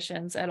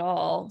exhibitions at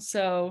all.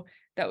 So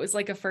that was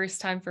like a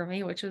first time for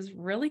me, which was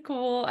really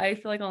cool. I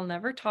feel like I'll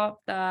never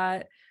top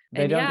that.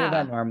 They don't do yeah,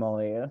 that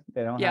normally.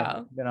 They don't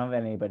have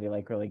anybody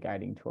like really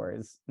guiding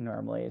tours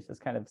normally. It's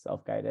just kind of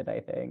self-guided, I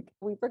think.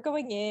 We were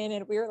going in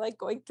and we were like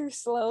going through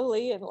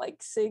slowly and like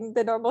seeing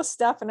the normal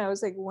stuff, and I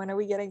was like, when are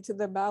we getting to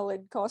the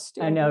Ballad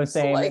costume? I know,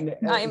 same. Like,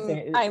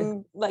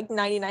 I'm like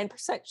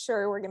 99%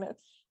 sure we're gonna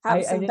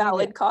have some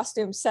Ballad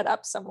costumes set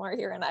up somewhere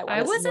here, and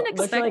I wasn't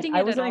expecting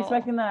I wasn't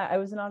expecting that. I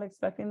was not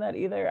expecting that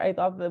either. I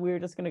thought that we were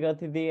just gonna go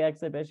through the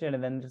exhibition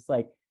and then just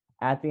like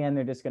at the end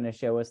they're just going to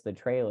show us the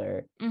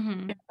trailer.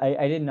 Mm-hmm.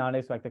 I did not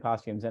expect the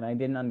costumes, and I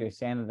didn't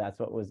understand that that's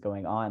what was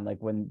going on. Like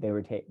when they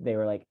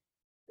were like,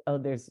 oh,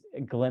 there's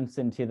a glimpse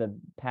into the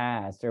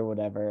past or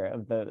whatever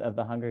of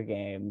the Hunger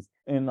Games,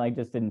 and like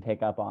just didn't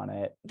pick up on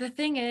it. The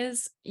thing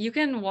is, you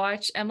can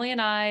watch, Emily and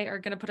I are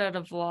going to put out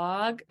a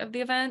vlog of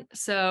the event,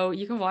 so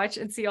you can watch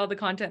and see all the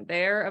content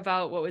there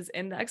about what was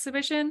in the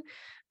exhibition.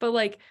 But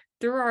like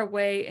through our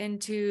way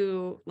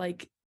into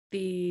like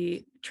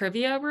the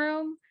trivia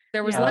room,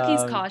 there was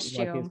Lucky's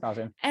costume,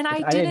 and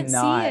I didn't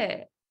see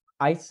it.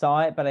 I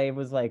saw it, but I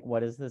was like,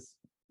 what is this?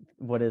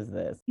 What is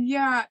this?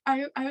 Yeah,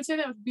 I would say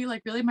that would be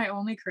like really my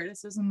only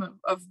criticism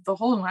of the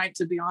whole night,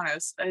 to be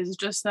honest, is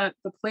just that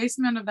the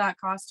placement of that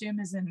costume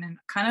is in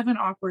kind of an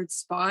awkward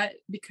spot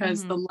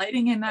because the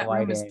lighting in that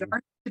room is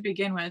dark to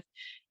begin with,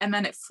 and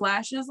then it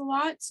flashes a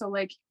lot, so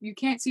like you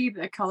can't see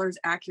the colors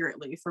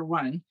accurately, for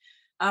one.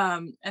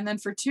 And then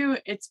for two,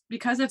 it's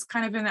because it's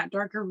kind of in that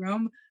darker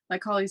room,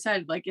 like Holly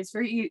said, like it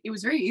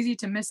was very easy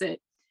to miss it.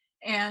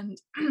 And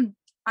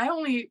I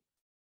only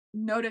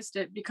noticed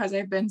it because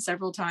I've been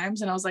several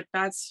times and I was like,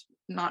 that's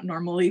not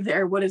normally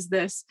there. What is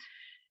this?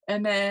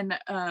 And then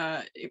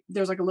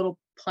there's like a little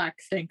plaque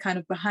thing kind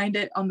of behind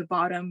it on the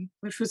bottom,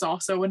 which was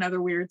also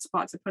another weird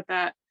spot to put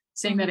that,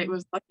 saying that it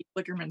was Lucky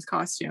Flickerman's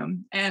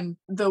costume. And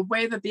the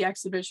way that the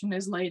exhibition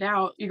is laid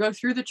out, you go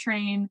through the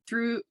train,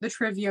 through the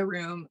trivia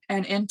room,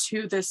 and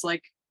into this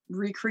like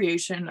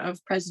recreation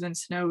of President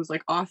Snow's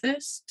like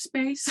office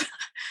space,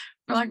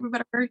 for lack of a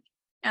better word.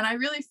 And I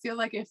really feel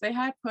like if they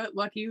had put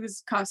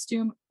Lucky's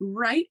costume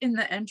right in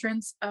the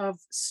entrance of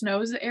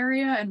Snow's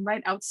area and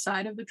right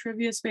outside of the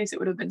trivia space, it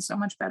would have been so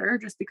much better,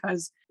 just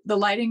because the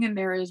lighting in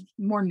there is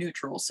more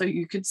neutral, so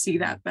you could see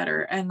that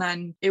better. And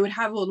then it would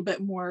have a little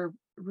bit more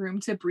room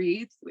to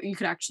breathe. You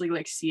could actually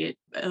like see it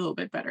a little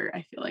bit better,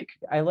 I feel like.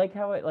 I like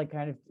how it like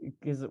kind of,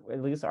 because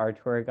at least our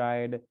tour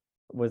guide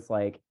was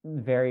like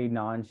very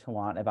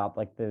nonchalant about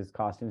like those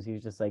costumes. He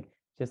was just like,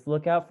 just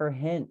look out for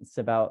hints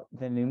about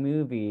the new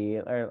movie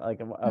or like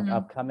of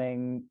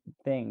upcoming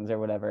things or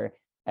whatever.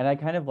 And I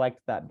kind of liked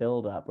that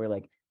build up where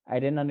like I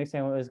didn't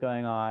understand what was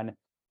going on,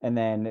 and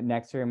then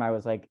next room I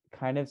was like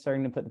kind of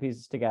starting to put the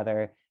pieces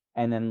together,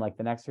 and then like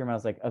the next room I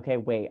was like, okay,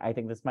 wait, I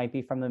think this might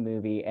be from the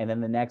movie. And then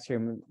the next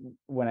room,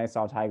 when I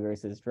saw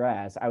Tigress's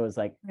dress, I was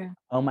like,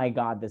 oh my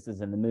God, this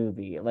is in the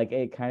movie. Like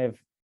it kind of,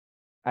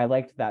 I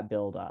liked that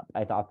build up.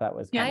 I thought that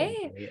was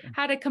I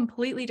had a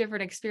completely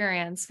different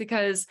experience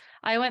because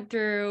I went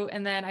through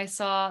and then I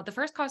saw the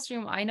first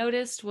costume I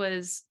noticed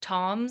was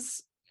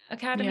Tom's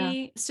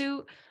Academy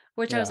suit,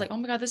 which I was like, oh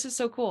my God, this is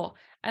so cool.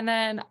 And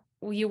then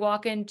you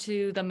walk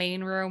into the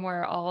main room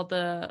where all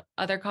the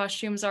other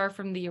costumes are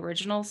from the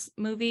original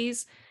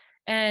movies.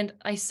 And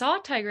I saw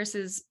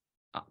Tigress's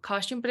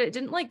costume, but it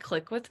didn't like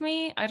click with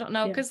me. I don't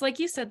know, because like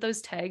you said,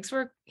 those tags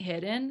were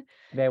hidden.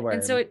 They were.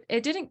 And so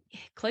it didn't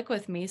click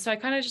with me. So I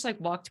kind of just like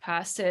walked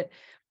past it.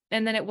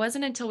 And then it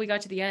wasn't until we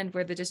got to the end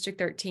where the District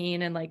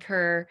 13 and like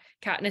her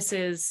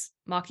Katniss's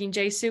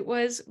Mockingjay suit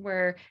was,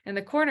 where in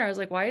the corner I was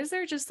like, why is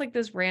there just like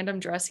this random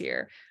dress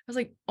here? I was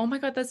like, oh my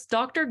God, that's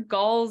Dr.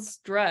 Gall's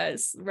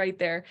dress right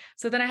there.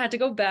 So then I had to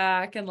go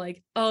back and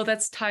like, oh,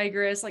 that's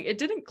Tigress. Like it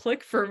didn't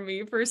click for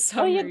me for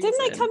some reason.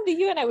 Didn't I come to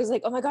you and I was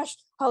like, oh my gosh,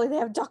 Holly, they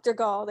have Dr.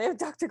 Gall. They have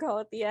Dr. Gall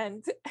at the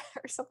end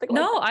or something like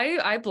that. No,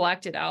 I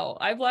blacked it out.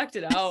 I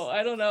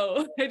don't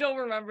know. I don't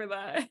remember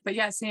that. But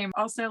yeah, same.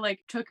 Also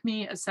like took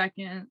me a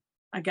second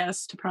I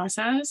guess, to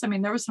process. I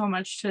mean, there was so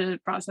much to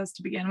process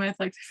to begin with,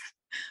 like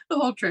the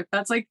whole trip.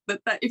 That's like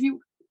that if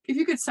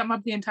you could sum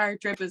up the entire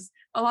trip as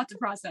a lot to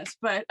process.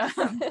 But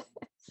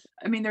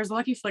I mean, there's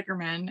Lucky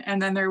Flickerman,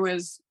 and then there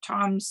was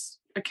Tom's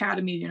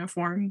Academy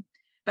uniform.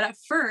 But at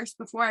first,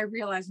 before I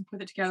realized and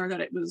put it together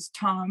that it was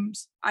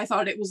Tom's, I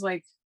thought it was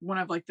like one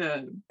of like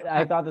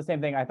I thought the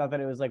same thing. I thought that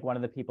it was like one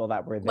of the people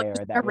that were there,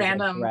 like that a was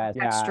random like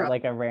dressed, extra.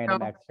 like a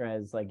random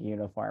extra's like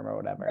uniform or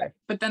whatever.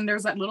 But then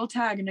there's that little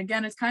tag, and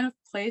again, it's kind of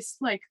placed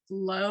like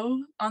low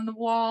on the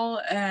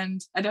wall,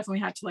 and I definitely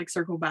had to like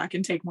circle back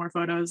and take more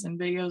photos and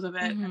videos of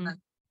it. And then the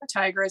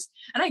tigress,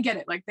 and I get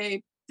it, like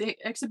the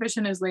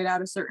exhibition is laid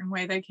out a certain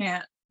way. They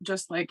can't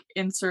just like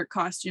insert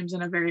costumes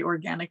in a very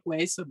organic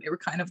way, so they were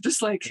kind of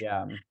just like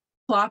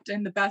plopped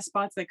in the best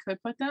spots they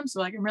could put them. So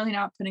like I'm really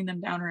not putting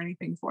them down or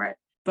anything for it.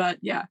 But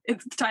yeah,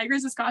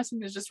 Tigress's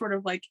costume is just sort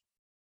of like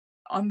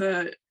on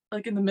the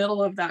like in the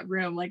middle of that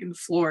room, like in the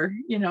floor,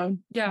 you know,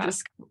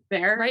 just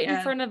there, right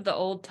in front of the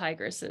old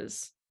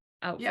Tigress's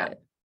outfit. Yeah,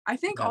 I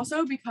think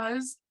also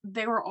because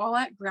they were all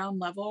at ground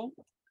level,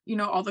 you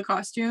know, all the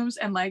costumes,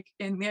 and like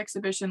in the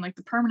exhibition, like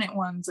the permanent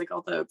ones, like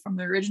all the from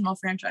the original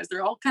franchise,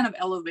 they're all kind of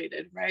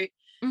elevated, right?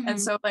 And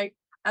so like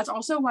that's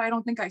also why I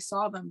don't think I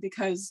saw them,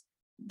 because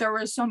there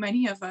were so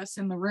many of us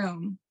in the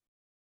room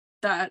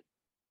that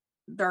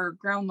they're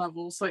ground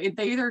level, so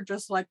they either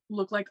just like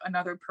look like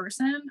another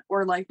person,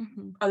 or like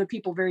other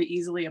people very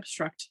easily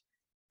obstruct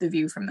the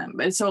view from them.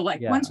 But so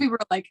like once we were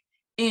like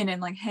in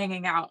and like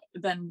hanging out,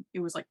 then it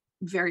was like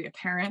very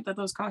apparent that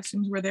those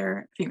costumes were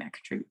there. I think that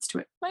contributes to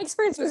it. My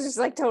experience was just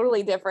like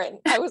totally different.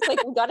 I was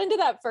like, we got into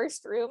that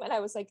first room and I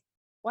was like,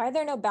 why are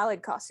there no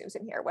Ballad costumes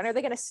in here? When are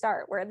they going to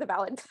start? Where are the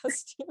Ballad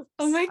costumes?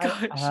 Oh my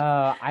gosh.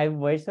 I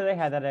wish that they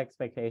had that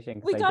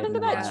expectation. We got into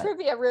that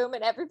trivia room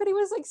and everybody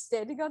was like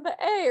standing on the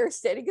A or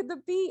standing in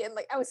the B. And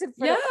like I was in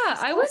front of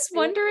I was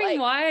wondering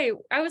why.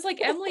 I was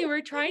like, Emily,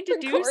 we're trying to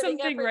do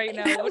something right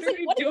now. What are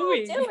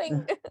you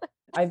doing?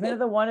 I've been to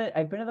the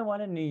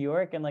one in New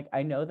York, and like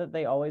I know that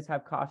they always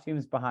have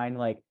costumes behind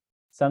like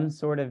some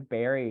sort of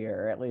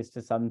barrier, at least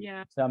to some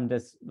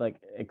just like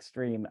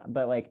extreme.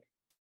 But like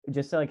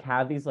just to like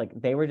have these, like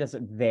they were just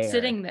there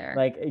sitting there,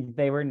 like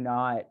they were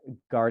not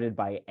guarded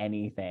by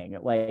anything.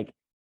 Like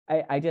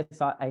I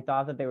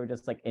thought that they were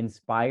just like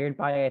inspired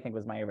by it. I think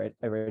was my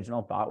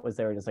original thought, was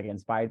they were just like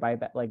inspired by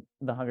like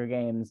the Hunger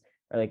Games,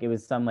 or like it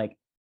was some like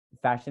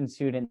fashion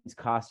student's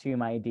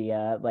costume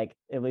idea, like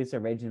at least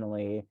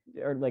originally,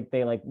 or like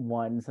they like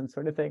won some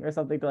sort of thing or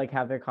something to like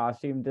have their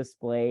costume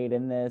displayed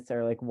in this,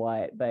 or like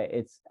what. But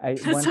it's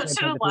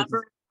such an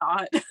elaborate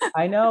thought.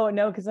 I know,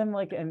 no, because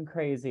I'm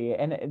crazy.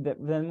 And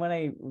then when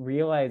I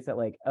realized that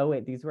like, oh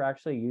wait, these were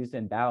actually used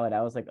in Ballad,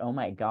 I was like, oh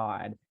my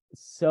god,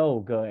 so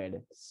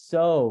good.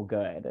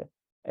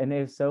 And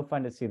it was so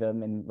fun to see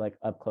them in like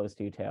up close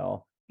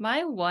detail.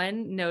 My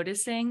one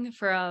noticing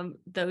from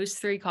those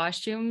three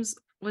costumes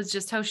was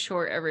just how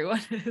short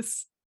everyone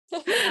is.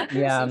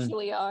 Yeah,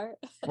 usually are.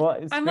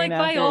 Well, I'm like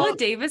Viola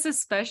Davis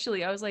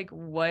especially. I was like,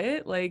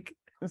 what? Like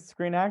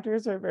screen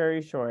actors are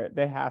very short.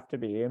 They have to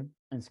be.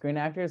 And screen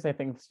actors, I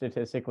think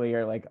statistically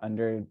are like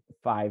under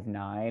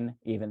 5'9",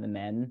 even the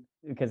men,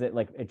 because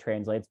it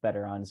translates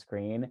better on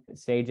screen.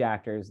 Stage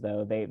actors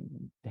though, they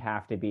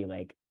have to be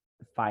like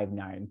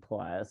 5'9"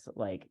 plus,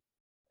 like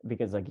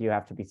because like you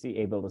have to be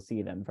able to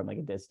see them from like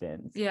a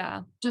distance.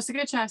 Yeah.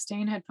 Jessica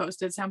Chastain had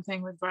posted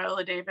something with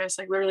Viola Davis,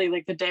 like literally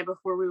like the day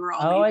before we were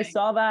all leaving. I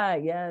saw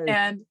that. Yes.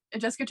 And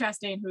Jessica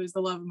Chastain, who is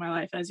the love of my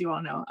life, as you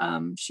all know,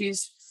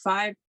 she's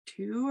 5'2"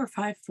 or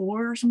 5'4"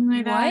 or something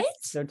like that. What?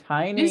 So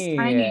tiny. She's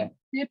tiny.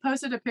 She had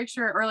posted a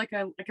picture or like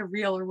a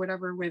reel or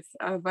whatever with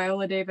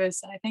Viola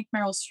Davis and I think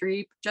Meryl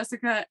Streep.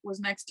 Jessica was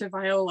next to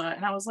Viola,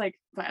 and I was like,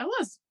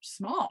 Viola's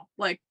small,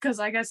 like,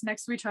 because I guess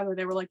next to each other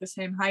they were like the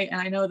same height,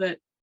 and I know that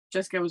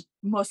Jessica was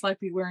most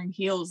likely wearing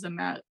heels in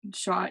that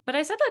shot. But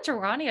I said that to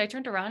Ronnie. I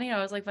turned to Ronnie. I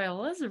was like,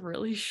 Viola's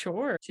really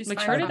short. She's like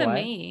shorter than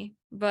me.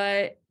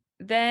 But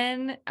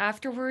then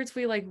afterwards,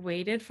 we like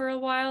waited for a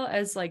while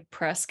as like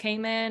press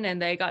came in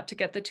and they got to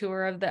get the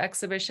tour of the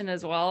exhibition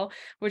as well,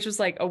 which was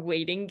like a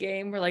waiting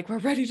game. We're like, we're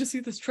ready to see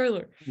this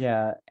trailer.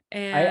 Yeah.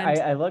 And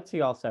I looked to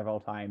y'all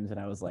several times and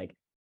I was like,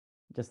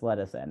 just let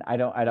us in. I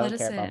don't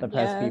care about the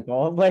press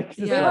people. Like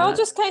we were all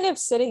just kind of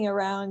sitting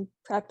around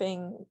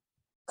prepping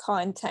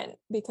content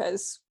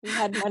because we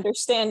had an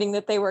understanding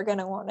that they were going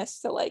to want us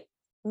to like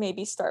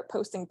maybe start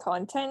posting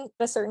content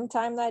a certain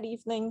time that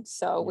evening,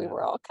 so we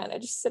were all kind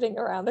of just sitting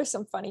around. There's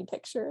some funny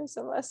pictures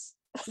of us.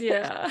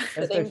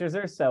 Those pictures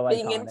are so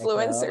being iconic,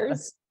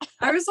 influencers.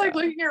 I was like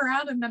looking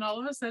around, and then all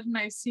of a sudden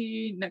I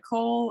see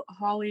Nicole,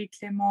 Holly,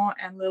 Clément,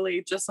 and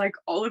Lily, just like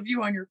all of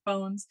you on your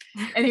phones.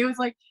 And he was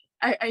like,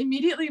 I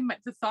immediately,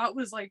 the thought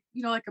was like,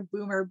 you know, like a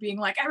boomer being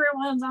like,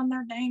 everyone's on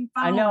their dang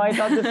phone. I know, I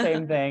thought the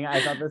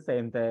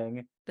same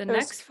thing. The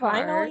next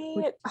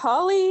finally,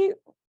 Holly,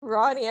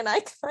 Ronnie, and I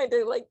kind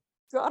of like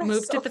got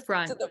moved to the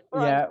front.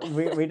 Yeah,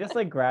 we just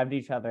like grabbed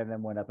each other and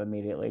then went up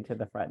immediately to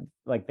the front.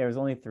 Like there was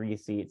only 3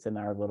 seats in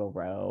our little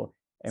row,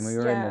 and we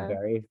were in the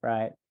very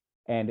front.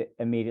 and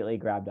immediately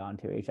grabbed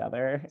onto each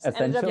other, So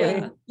ended up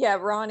essentially. being,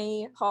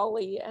 Ronnie,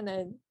 Holly, and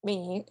then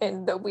me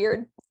in the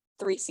weird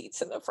 3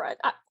 seats in the front.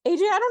 AJ,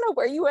 I don't know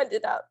where you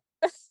ended up.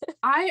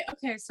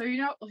 Okay, so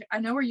like, I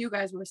know where you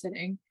guys were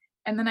sitting,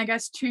 and then I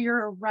guess to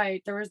your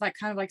right there was like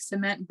kind of like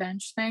cement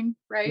bench thing,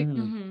 right?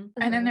 And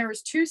then there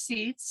was 2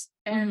 seats,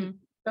 and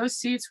those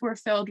seats were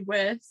filled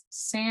with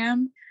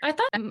Sam. I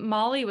thought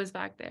Molly was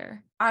back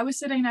there. I was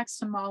sitting next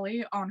to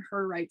Molly on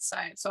her right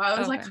side, so I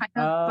was like kind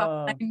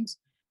of behind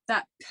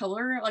that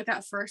pillar, like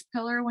that first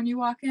pillar when you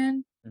walk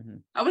in.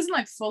 I wasn't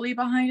like fully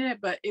behind it,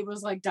 but it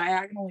was like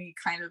diagonally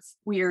kind of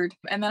weird.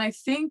 And then I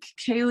think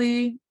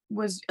Kaylee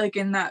was like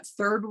in that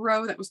 3rd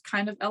row that was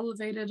kind of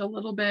elevated a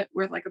little bit,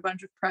 where like a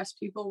bunch of press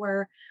people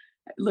were.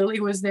 Lily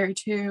was there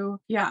too.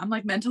 Yeah, I'm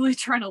like mentally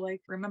trying to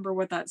like remember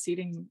what that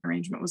seating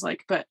arrangement was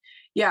like. But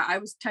yeah, I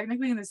was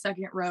technically in the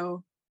 2nd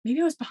row.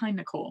 Maybe I was behind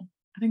Nicole.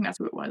 I think that's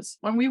who it was.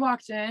 When we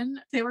walked in,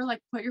 they were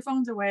like, put your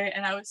phones away.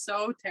 And I was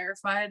so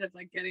terrified of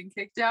like getting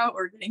kicked out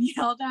or getting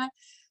yelled at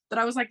that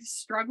I was like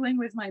struggling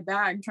with my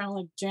bag, trying to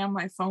like jam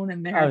my phone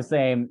in there. Oh,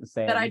 same.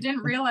 That I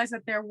didn't realize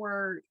that there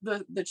were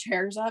the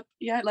chairs up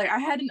yet. Like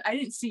I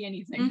didn't see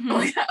anything.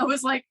 Like, I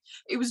was like,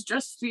 it was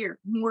just fear,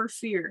 more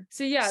fear.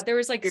 So yeah, there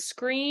was like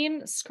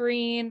screen,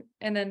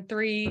 and then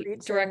 3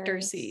 director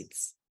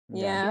seats.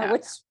 Yeah,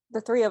 which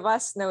the 3 of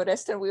us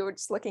noticed, and we were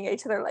just looking at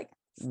each other like,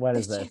 what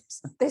is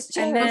this? This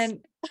chair. And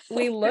then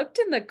we looked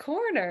in the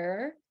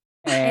corner,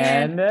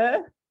 and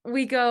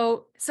we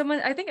go,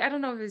 someone, I don't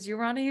know if it was you,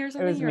 Ronnie, or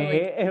something. It was me. Like,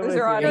 it was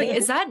Ronnie. like,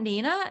 is that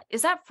Nina?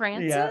 Is that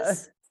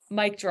Francis? Yeah.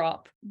 Mic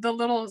drop. The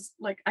little,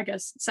 like, I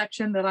guess,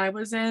 section that I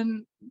was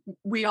in,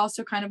 we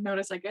also kind of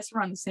noticed, I guess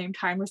around the same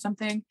time or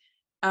something.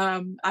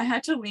 I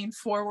had to lean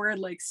forward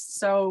like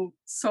so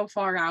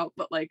far out,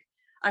 but like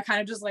I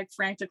kind of just like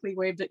frantically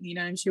waved at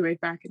Nina and she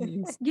waved back at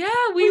me. Yeah,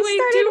 we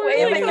waved too.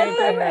 Waving at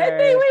them, and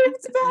they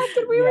waved back,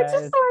 and we were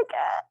just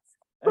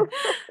like,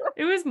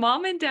 it was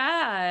mom and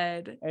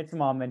dad. It's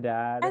mom and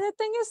dad. And the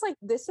thing is, like,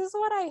 this is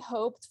what I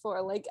hoped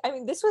for. Like, I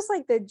mean, this was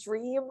like the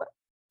dream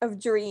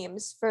of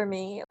dreams for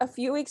me. A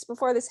few weeks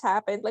before this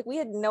happened, like, we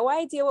had no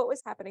idea what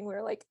was happening. We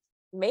were like,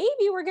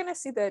 maybe we're gonna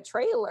see the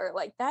trailer,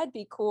 like that'd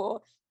be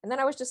cool. And then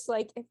I was just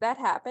like, if that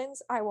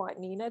happens, I want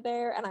Nina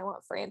there and I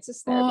want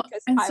Francis there,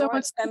 because I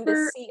want them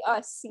to see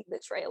us see the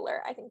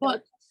trailer. I think that would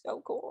be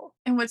so cool.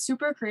 And what's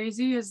super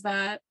crazy is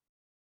that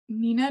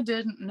Nina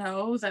didn't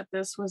know that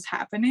this was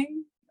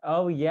happening.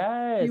 Oh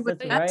yes,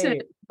 that's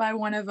right. By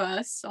one of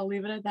us, I'll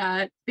leave it at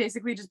that.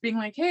 Basically just being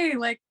like, hey,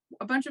 like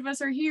a bunch of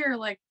us are here,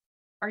 like,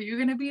 are you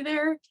gonna be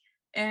there?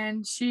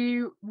 And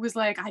she was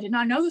like, I did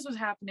not know this was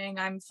happening.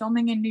 I'm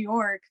filming in New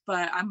York,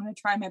 but I'm going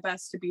to try my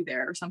best to be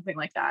there, or something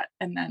like that.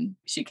 And then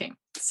she came.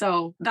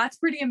 So that's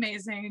pretty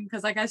amazing,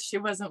 because I guess she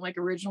wasn't like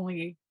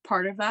originally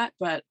part of that,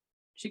 but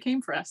she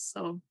came for us.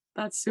 So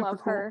that's super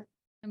cool. Her.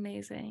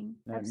 Amazing.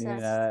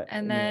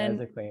 And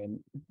then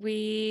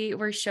we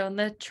were shown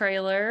the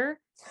trailer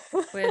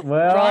with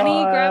well,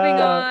 Ronnie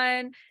grabbing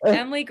on,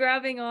 Emily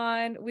grabbing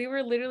on. We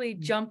were literally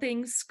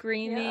jumping,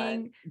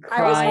 screaming,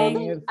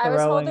 crying. I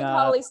was holding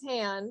Holly's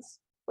hand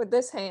with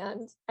this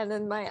hand, and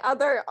then my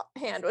other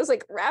hand was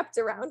like wrapped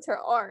around her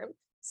arm.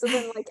 So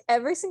then, like,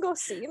 every single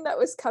scene that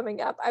was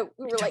coming up,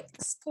 we were like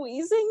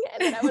squeezing,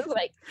 and then I was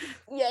like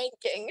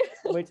yanking.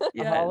 Which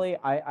Holly,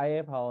 I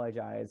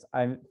apologize.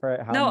 I'm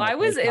for how. No, I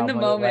was in the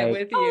moment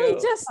with you. Holly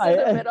just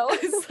in the middle.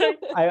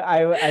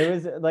 I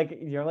was like,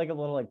 you're like a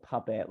little like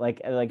puppet,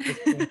 like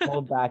just being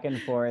pulled back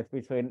and forth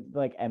between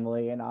like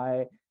Emily and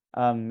I.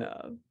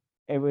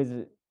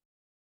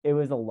 It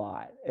was a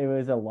lot. It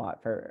was a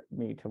lot for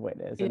me to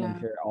witness, and I'm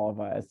sure all of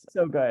us.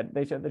 So good.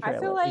 They showed the trailer. I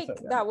feel like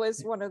that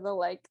was one of the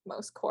like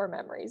most core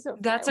memories of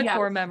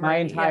core memory. My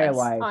entire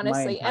life,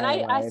 honestly. And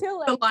I feel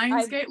like the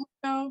Lionsgate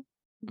logo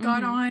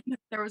got on.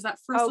 There was that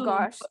first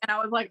and I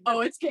was like, oh,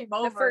 it's game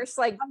over. The first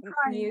like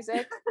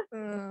music,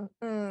 and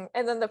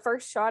then the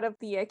first shot of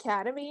the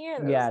Academy.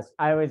 And yes,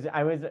 I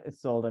was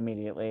sold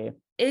immediately.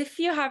 If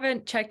you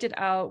haven't checked it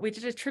out, we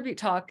did a tribute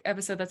talk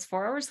episode that's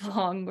 4 hours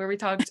long, where we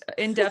talked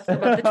in depth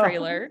about the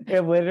trailer.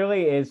 It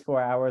literally is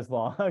 4 hours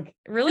long.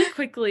 Really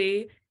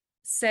quickly,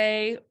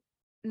 say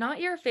not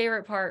your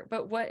favorite part,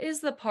 but what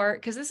is the part,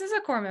 because this is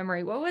a core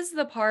memory, what was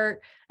the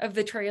part of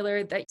the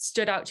trailer that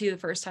stood out to you the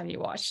first time you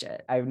watched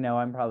it? I know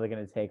I'm probably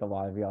going to take a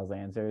lot of y'all's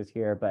answers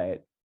here,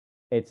 but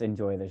it's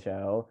enjoy the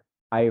show.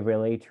 I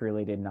really,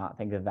 truly did not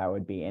think that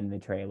would be in the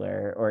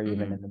trailer or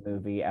even in the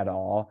movie at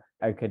all.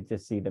 I could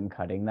just see them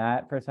cutting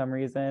that for some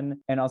reason.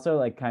 And also,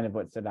 like, kind of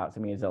what stood out to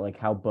me is that, like,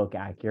 how book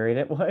accurate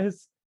it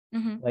was.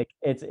 Like,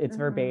 it's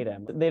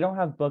verbatim. They don't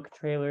have book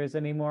trailers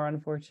anymore,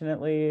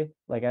 unfortunately.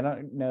 Like, I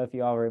don't know if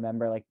you all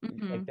remember, like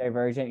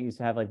Divergent used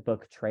to have like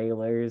book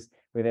trailers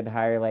where they'd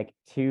hire like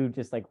 2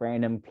 just like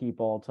random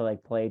people to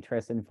like play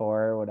Tristan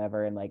 4 or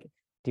whatever, and like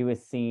do a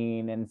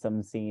scene and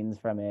some scenes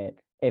from it.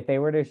 If they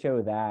were to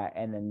show that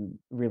and then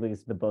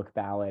release the book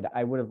Ballad,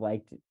 I would have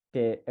liked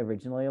it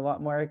originally a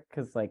lot more,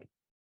 because like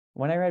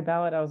when I read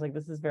Ballad, I was like,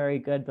 this is very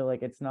good, but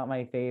like it's not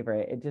my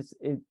favorite.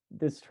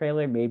 This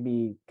trailer made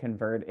me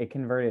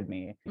converted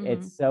me.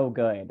 It's so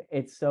good.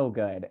 It's so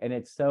good. And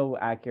it's so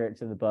accurate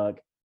to the book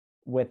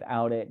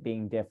without it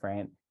being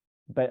different,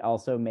 but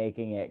also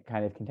making it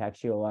kind of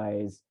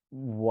contextualize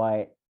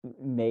what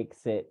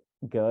makes it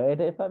good,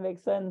 if that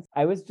makes sense.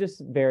 I was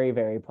just very,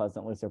 very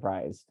pleasantly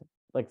surprised.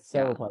 Like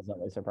so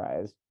pleasantly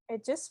surprised.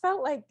 It just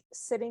felt like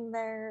sitting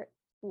there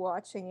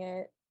watching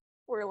it,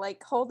 we're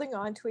like holding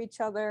on to each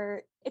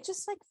other. It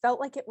just like felt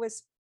like it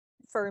was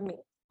for me.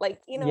 Like,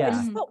 it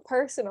just felt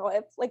personal.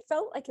 It like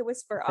felt like it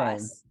was for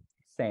us.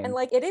 Same. And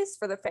like it is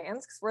for the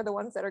fans because we're the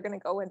ones that are going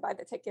to go and buy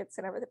the tickets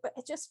and everything. But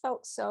it just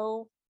felt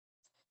so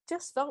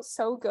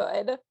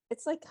good.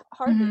 It's like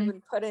hard to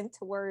even put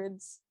into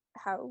words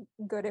how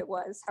good it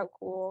was, how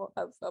cool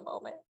of a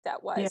moment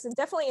that was. And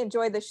definitely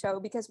enjoyed the show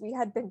because we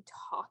had been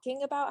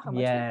talking about how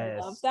much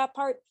we loved that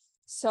part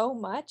so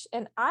much.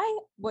 And I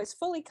was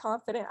fully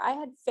confident. I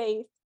had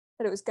faith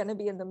that it was going to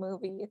be in the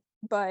movie,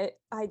 but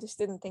I just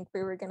didn't think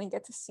we were going to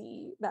get to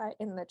see that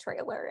in the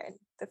trailer. And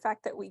the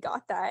fact that we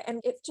got that,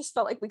 and it just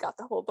felt like we got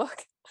the whole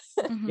book.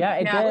 Yeah,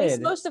 it did. At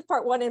least most of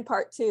part 1 and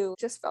part 2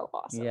 just felt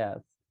awesome.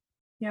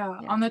 Yeah,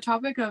 on the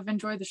topic of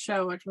enjoy the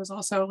show, which was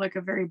also like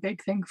a very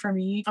big thing for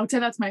me. I would say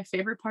that's my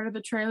favorite part of the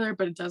trailer,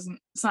 but it's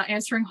not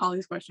answering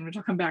Holly's question, which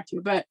I'll come back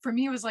to. But for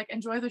me, it was like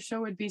enjoy the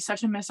show would be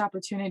such a missed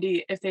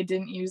opportunity if they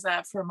didn't use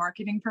that for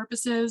marketing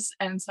purposes.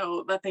 And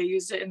so that they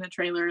used it in the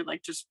trailer,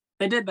 like just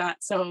they did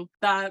that. So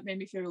that made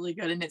me feel really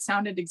good. And it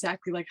sounded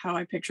exactly like how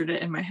I pictured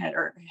it in my head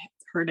or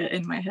heard it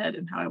in my head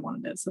and how I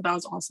wanted it. So that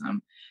was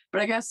awesome.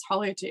 But I guess,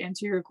 Holly, to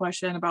answer your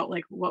question about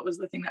like what was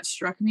the thing that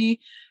struck me,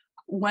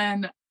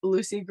 when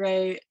Lucy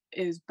Gray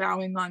is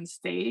bowing on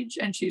stage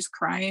and she's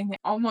crying,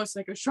 almost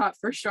like a shot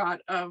for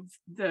shot of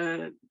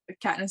the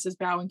Katniss's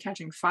bow and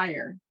catching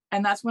fire.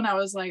 And that's when I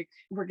was like,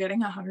 we're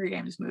getting a Hunger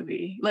Games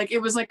movie. Like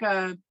it was like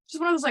just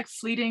one of those like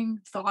fleeting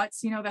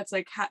thoughts, that's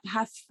like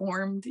hath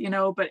formed,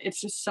 but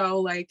it's just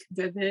so like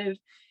vivid.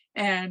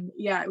 And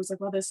yeah, it was like,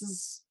 well, this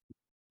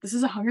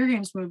is a Hunger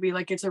Games movie.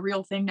 Like it's a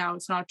real thing now.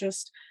 It's not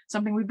just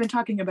something we've been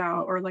talking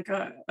about or like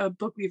a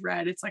book we've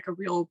read. It's like a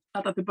real,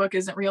 not that the book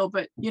isn't real,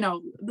 but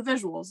the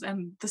visuals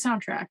and the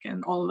soundtrack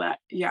and all of that.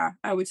 Yeah,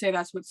 I would say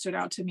that's what stood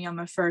out to me on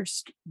the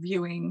first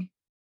viewing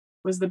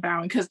was the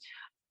bowing. Because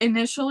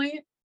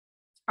initially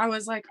I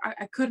was like,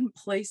 I couldn't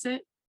place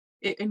it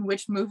in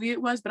which movie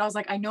it was, but I was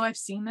like, I know I've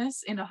seen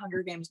this in a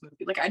Hunger Games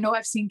movie. Like I know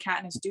I've seen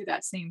Katniss do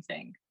that same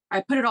thing.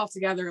 I put it all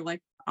together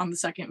like on the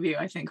second view,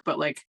 I think, but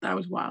like that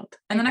was wild.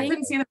 And then I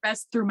couldn't see the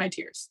rest through my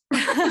tears.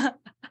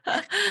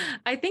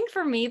 I think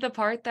for me, the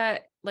part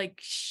that like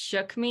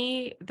shook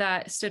me,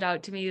 that stood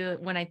out to me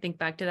when I think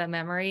back to that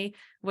memory,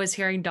 was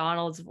hearing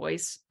Donald's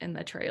voice in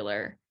the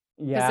trailer.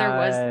 Because there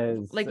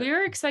was like, we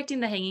were expecting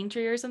the hanging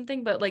tree or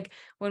something, but like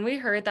when we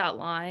heard that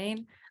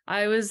line,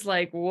 I was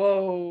like,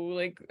 whoa,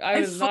 like I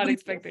was not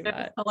expecting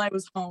that. Until I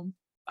was home.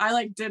 I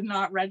like did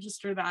not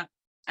register that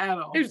at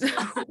all.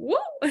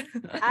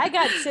 I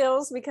got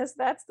chills because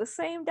that's the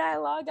same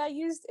dialogue I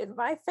used in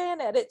my fan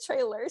edit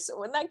trailer. So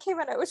when that came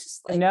out, I was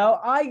just like, no,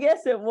 I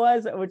guess it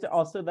was, which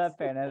also that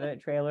fan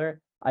edit trailer,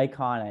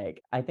 iconic.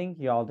 I think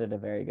y'all did a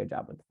very good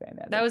job with the fan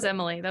edit. That was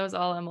Emily. That was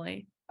all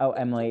Emily. Oh,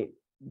 Emily,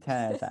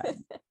 10 out of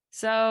 10.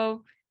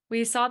 So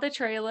we saw the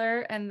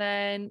trailer and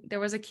then there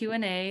was a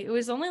Q&A. It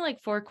was only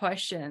like 4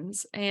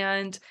 questions.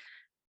 And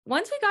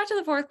once we got to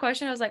the 4th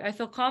question, I was like, I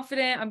feel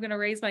confident. I'm going to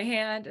raise my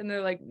hand. And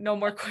they're like, no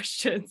more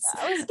questions.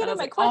 I was getting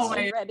my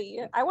question ready.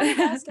 I wanted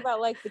to ask about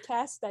like the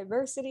cast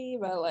diversity,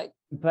 but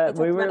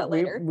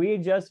we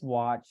just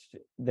watched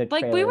the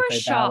trailer. Like we were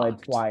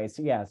shocked twice.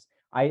 Yes.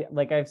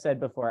 Like I've said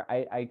before,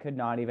 I could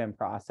not even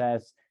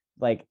process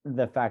like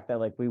the fact that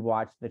like we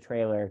watched the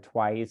trailer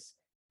twice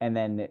and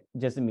then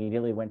just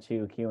immediately went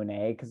to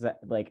Q&A because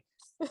like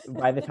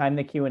by the time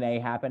the Q&A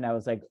happened, I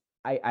was like,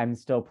 I'm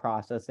still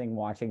processing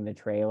watching the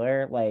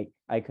trailer. Like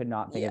I could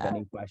not think of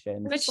any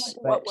questions. Which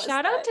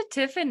shout out to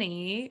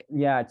Tiffany.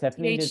 Yeah,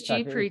 Tiffany did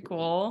HG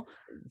prequel.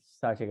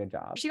 Such a good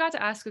job. She got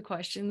to ask a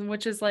question,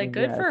 which is like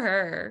good for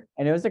her.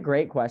 And it was a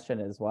great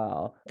question as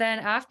well. Then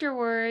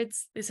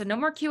afterwards, they said no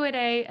more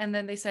Q&A, and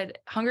then they said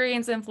Hunger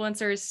Games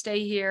influencers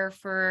stay here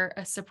for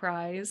a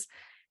surprise.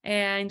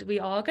 And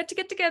we all got to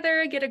get together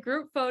and get a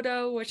group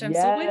photo, which I'm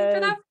still waiting for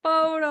that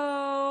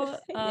photo.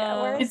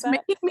 It's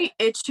making me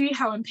itchy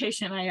how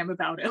impatient I am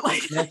about it.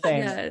 Like,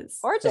 yes.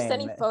 Or just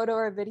any photo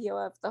or video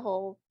of the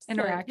whole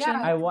interaction.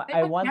 Yeah, I want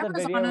the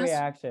video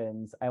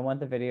reactions. I want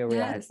the video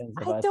reactions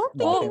of us. I don't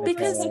think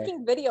because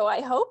making video.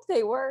 I hope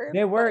they were.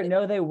 They were.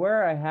 No, they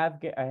were. I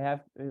have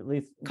at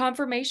least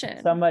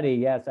confirmation. Somebody,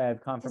 yes, I have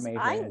confirmation.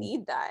 I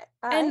need that.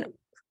 And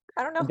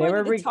I don't know. They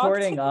were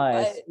recording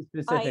us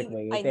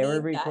specifically. They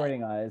were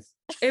recording us.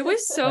 It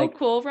was so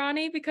cool,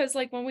 Ronnie, because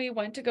like when we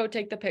went to go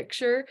take the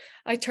picture,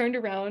 I turned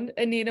around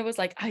and Nina was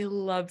like, I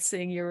loved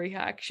seeing your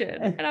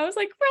reaction. And I was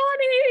like,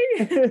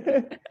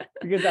 Ronnie.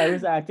 Because I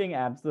was acting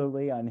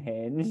absolutely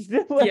unhinged.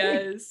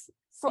 Yes.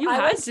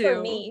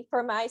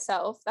 For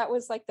myself, that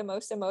was like the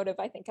most emotive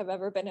I think I've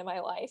ever been in my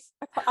life.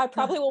 I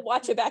probably will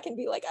watch it back and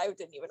be like, I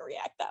didn't even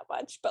react that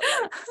much, but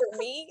like for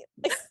me,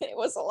 it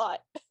was a lot.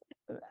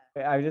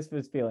 I just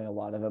was feeling a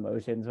lot of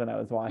emotions when I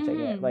was watching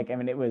it. Like, I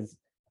mean, it was,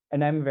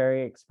 and I'm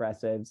very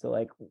expressive. So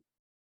like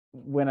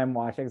when I'm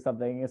watching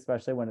something,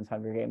 especially when it's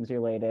Hunger Games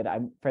related,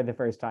 I'm for the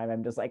first time,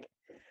 I'm just like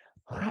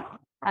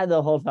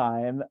the whole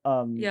time.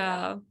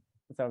 Yeah.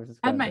 So I was just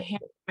I had my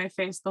hand in my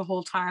face the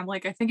whole time.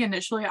 Like I think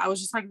initially I was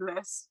just like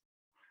this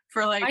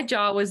for like my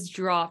jaw was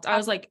dropped. I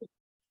was like,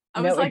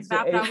 it's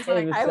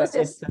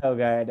so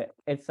good.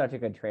 It's such a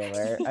good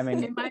trailer. I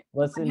mean,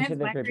 listen to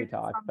the tribute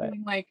talk, but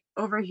being like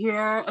over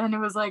here, and it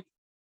was like,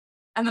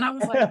 and then I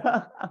was like,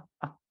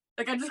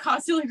 like I just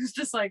constantly was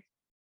just like.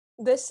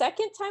 The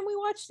second time we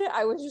watched it,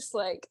 I was just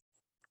like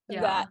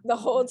that the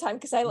whole time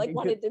because I like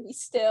wanted to be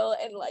still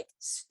and like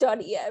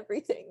study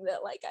everything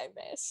that like I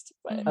missed.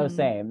 But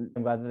same.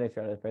 I'm glad that they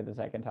showed it for the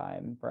second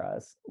time for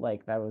us.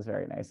 Like that was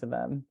very nice of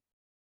them.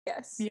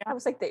 Yes. Yeah. I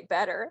was like, they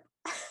better.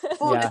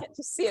 Well, I can't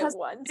just see it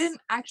once. I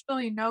didn't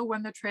actually know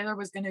when the trailer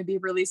was going to be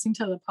releasing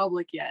to the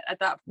public yet at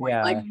that point.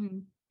 Yeah. Like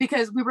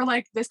because we were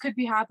like, this could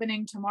be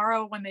happening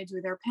tomorrow when they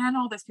do their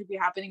panel. This could be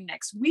happening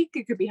next week.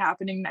 It could be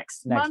happening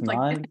next month. Like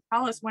they didn't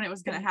tell us when it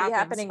was going to happen.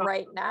 Happening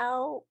right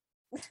now.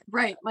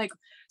 Right. Like,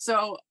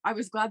 so I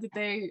was glad that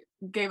they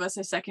gave us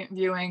a second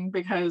viewing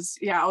because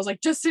I was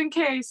like, just in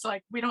case,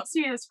 like we don't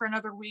see this for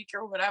another week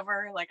or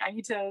whatever, like I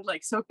need to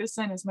like soak this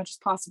in as much as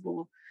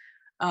possible.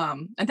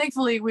 And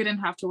thankfully we didn't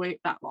have to wait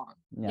that long.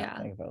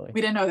 Thankfully. We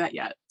didn't know that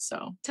yet.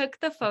 So took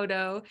the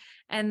photo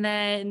and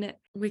then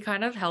we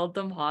kind of held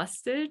them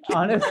hostage.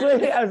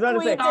 Honestly, I was about to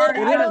say,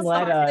 they didn't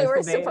let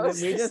us.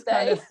 We just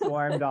kind of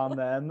swarmed on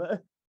them.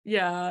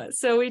 Yeah.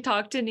 So we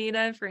talked to Nina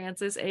and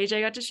Francis.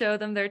 AJ got to show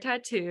them their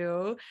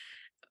tattoo,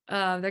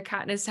 their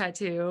Katniss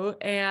tattoo.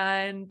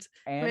 And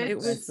it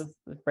was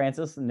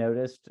Francis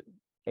noticed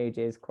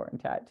AJ's corn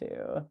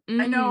tattoo.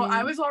 I know.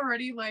 I was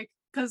already like,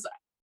 because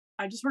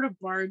I just sort of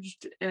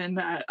barged in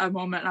at a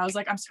moment. And I was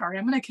like, I'm sorry,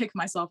 I'm gonna kick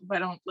myself if I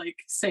don't like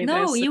say this.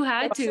 No, you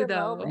had to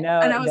though. No,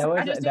 that was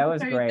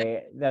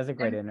great. That was a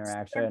great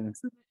interaction.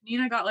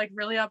 Nina got like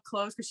really up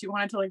close because she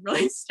wanted to like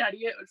really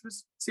study it, which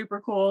was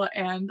super cool.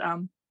 And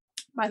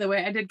by the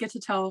way, I did get to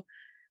tell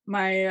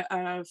my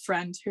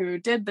friend who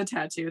did the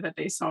tattoo that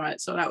they saw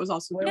it. So that was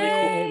also really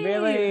cool.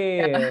 Really?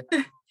 Yeah.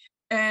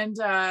 And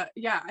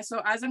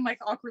so as I'm like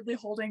awkwardly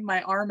holding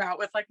my arm out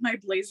with like my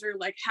blazer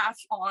like half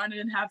on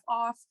and half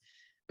off,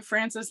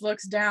 Francis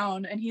looks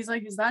down and he's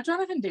like, is that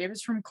Jonathan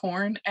Davis from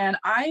Korn? And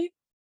I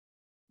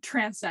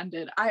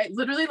transcended. I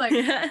literally like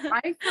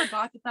I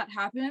forgot that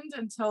happened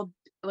until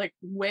like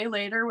way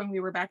later when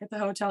we were back at the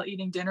hotel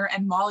eating dinner,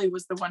 and Molly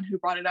was the one who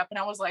brought it up, and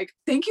I was like,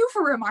 thank you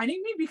for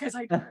reminding me because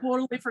I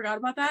totally forgot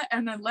about that.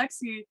 And then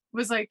Lexi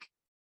was like,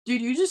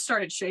 dude, you just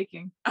started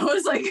shaking. I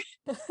was like,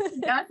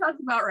 that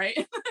sounds about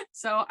right.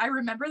 So I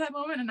remember that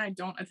moment and I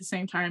don't at the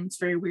same time. It's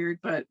very weird,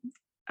 but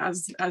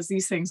as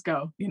these things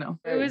go, you know.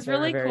 It was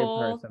really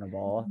cool.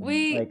 Personable.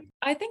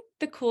 I think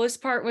the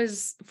coolest part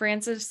was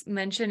Francis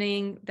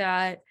mentioning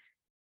that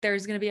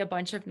there's going to be a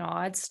bunch of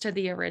nods to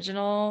the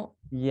original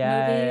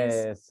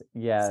movies.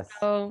 Yes.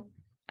 So,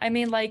 I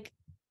mean, like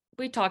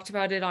we talked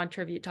about it on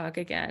Tribute Talk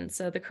again.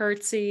 So the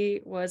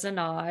curtsy was a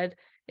nod.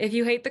 If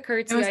you hate the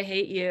curtsy, I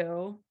hate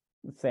you.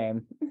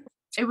 Same.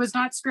 It was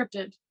not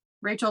scripted.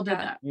 Rachel did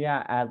that.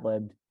 Yeah,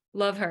 ad-libbed.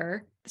 Love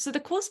her. So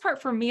the coolest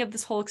part for me of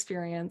this whole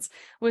experience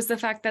was the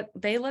fact that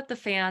they let the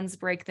fans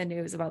break the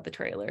news about the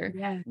trailer.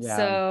 Yeah.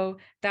 So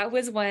that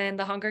was when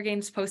the Hunger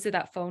Games posted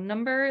that phone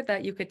number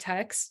that you could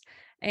text,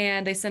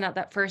 and they sent out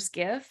that first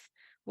GIF.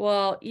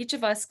 Well, each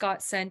of us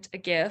got sent a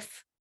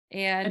GIF,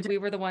 and we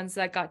were the ones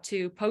that got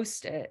to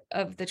post it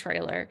of the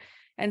trailer.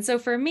 And so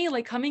for me,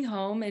 like coming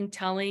home and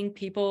telling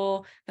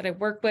people that I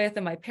work with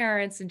and my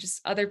parents and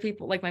just other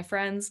people, like my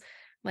friends,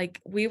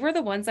 like we were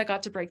the ones that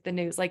got to break the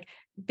news. Like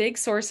big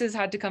sources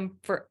had to come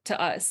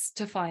to us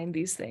to find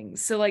these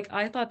things. So like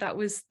I thought that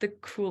was the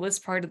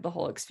coolest part of the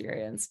whole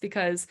experience,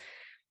 because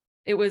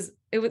they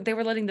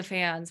were letting the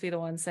fans be the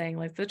ones saying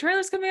like the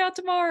trailer's coming out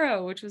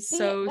tomorrow, which was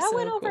so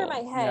went over cool. my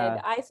head.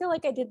 Yeah. I feel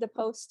like I did the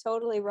post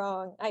totally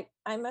wrong.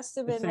 I must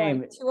have been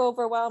like too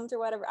overwhelmed or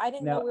whatever. I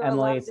didn't know we were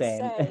allowed to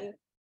say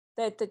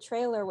that the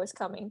trailer was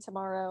coming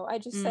tomorrow. I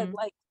just said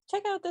like,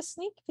 check out the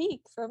sneak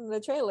peek from the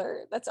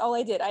trailer. That's all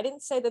I did. I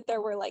didn't say that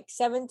there were like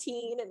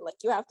 17 and like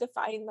you have to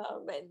find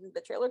them and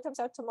the trailer comes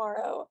out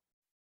tomorrow.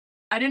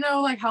 I didn't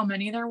know like how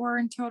many there were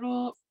in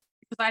total,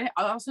 because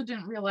I also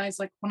didn't realize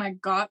like when I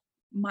got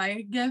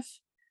my GIF,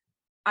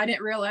 I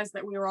didn't realize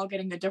that we were all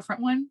getting a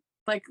different one.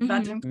 Like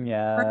that didn't.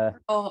 Yeah.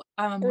 It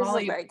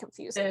was very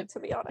confusing, to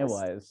be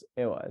honest.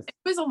 It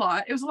was a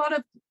lot. It was a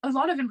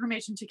lot of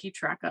information to keep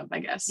track of, I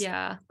guess.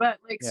 Yeah. But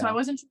like, so I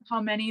wasn't sure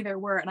how many there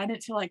were, and I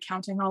didn't feel like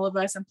counting all of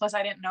us. And plus,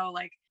 I didn't know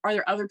like, are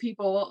there other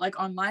people like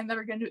online that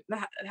are going to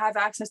have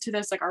access to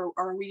this? Like,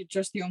 are we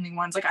just the only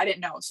ones? Like, I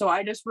didn't know. So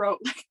I just wrote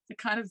like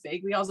kind of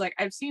vaguely. I was like,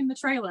 I've seen the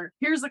trailer.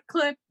 Here's a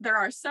clip. There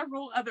are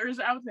several others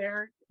out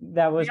there.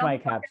 That was We all my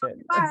fucking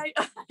caption. bye.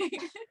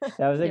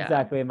 That was Yeah.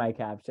 exactly my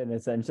caption,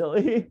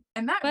 essentially.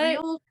 And that But-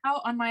 reel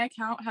out on my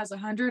account has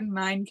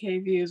 109K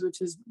views,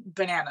 which is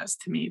bananas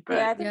to me. But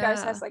Yeah, I think ours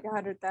Yeah. has like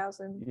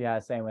 100,000. Yeah,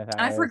 same with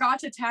ours. I forgot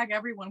to tag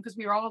everyone because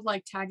we were all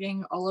like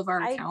tagging all of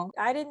our accounts.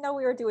 I didn't know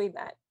we were doing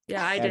that.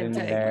 Yeah, I I didn't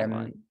didn't tag either.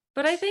 anyone.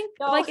 But I think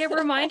No. like it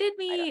reminded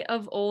me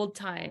of old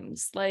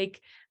times,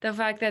 like the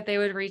fact that they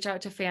would reach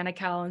out to fan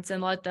accounts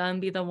and let them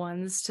be the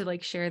ones to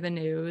like share the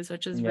news,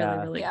 which is really,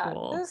 Yeah. really Yeah,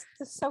 cool. this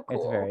is so cool.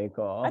 It's very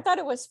cool. I thought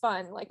it was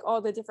fun, like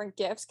all the different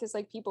gifts, because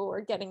like people were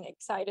getting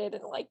excited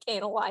and like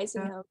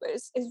analyzing Yeah. them. But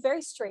it's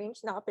very strange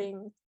not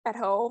being at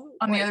home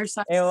On the like, other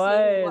side. It seeing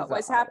was what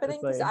was happening,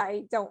 because honestly.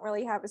 I don't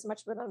really have as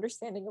much of an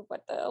understanding of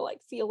what the like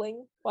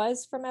feeling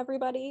was from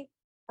everybody,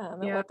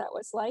 and Yeah. what that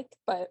was like.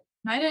 But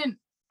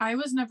I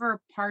was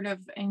never part of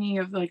any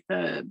of like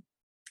the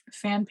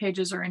fan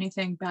pages or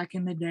anything back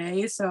in the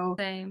day. So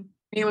Same.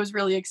 it was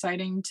really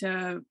exciting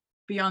to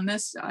be on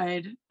this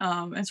side.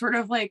 And sort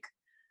of like,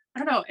 I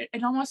don't know,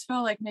 it almost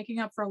felt like making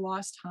up for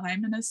lost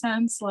time in a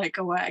sense. Like,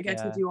 oh, I get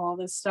to Yeah. do all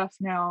this stuff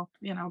now.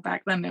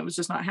 Back then it was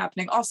just not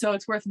happening. Also,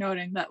 it's worth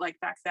noting that like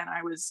back then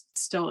I was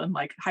still in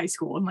like high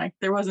school and like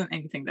there wasn't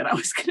anything that I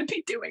was going to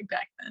be doing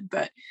back then.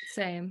 But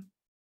Same.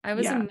 I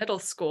was Yeah. in middle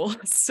school,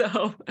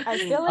 so I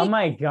feel Oh like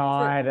my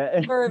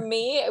god. for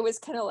me, it was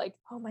kind of like,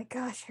 oh my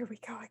gosh, here we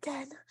go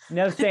again.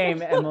 No,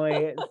 same,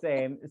 Emily.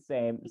 Same.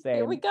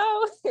 Here we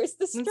go. Here's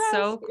the It's stress.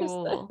 so here's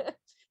cool.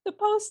 the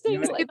posting.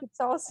 and- Like it's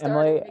all starting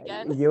Emily,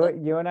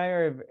 again. you and I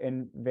are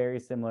in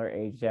very similar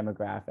age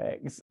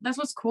demographics. that's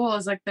what's cool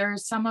is like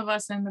there's some of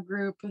us in the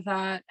group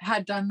that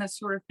had done this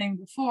sort of thing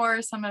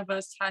before. Some of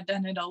us had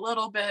done it a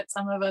little bit.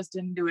 Some of us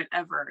didn't do it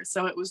ever.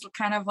 So it was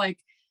kind of like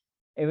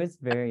It was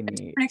very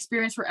neat. an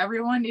experience for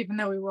everyone, even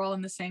though we were all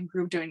in the same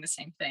group doing the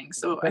same thing.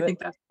 So But I think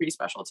that's pretty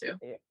special too.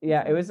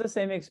 Yeah, it was the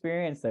same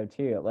experience though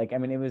too. Like, I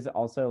mean, it was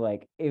also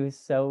like it was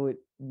so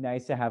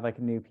nice to have like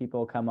new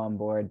people come on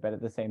board, but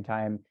at the same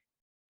time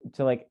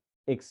to like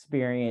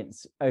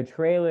experience a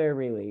trailer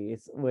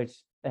release, which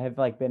I have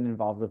like been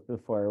involved with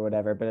before or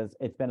whatever, but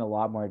it's been a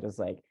lot more just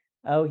like,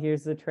 oh,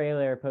 here's the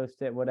trailer,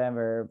 post it,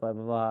 whatever, blah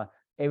blah blah.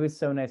 It was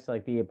so nice to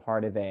like be a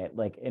part of it,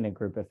 like in a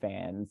group of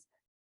fans.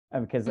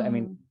 Because I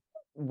mean,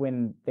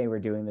 when they were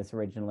doing this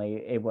originally,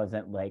 it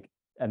wasn't like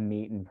a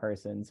meet in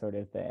person sort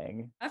of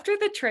thing. After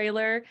the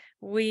trailer,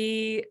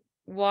 we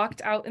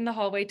walked out in the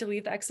hallway to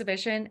leave the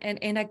exhibition, and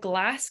in a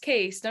glass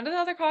case, none of the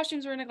other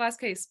costumes were in a glass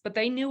case, but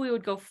they knew we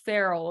would go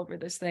feral over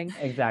this thing.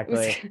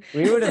 Exactly.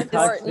 We would have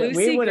touched it. We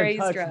Lucy would have Gray's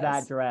touched dress.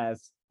 that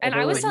dress. And if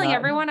it I was telling not-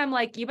 everyone, I'm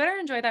like, you better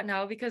enjoy that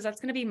now because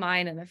that's going to be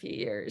mine in a few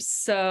years.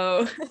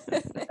 So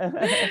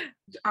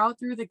Out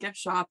through the gift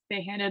shop,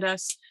 they handed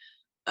us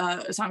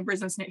a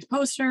Songbirds and Snakes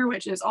poster,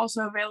 which is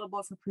also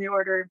available for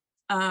pre-order.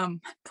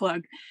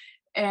 Plug.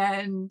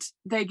 And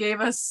they gave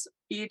us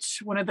each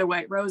one of the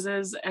white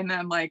roses, and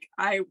then like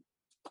I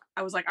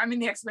was like, I'm in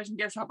the exhibition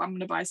gift shop, I'm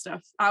gonna buy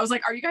stuff. I was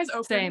like, are you guys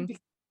open? Same.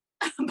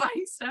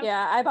 Buying stuff.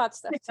 Yeah, I bought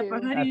stuff Picked up too. a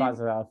I hoodie, thought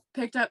so.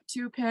 picked up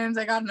 2 pins.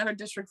 I got another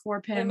District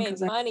 4 They pin. made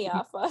 'cause money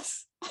off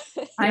us.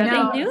 I yeah,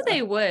 know. they knew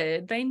they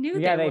would. They knew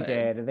Yeah, they they would.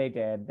 did. They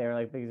did. They were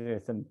like, these are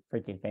some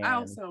freaking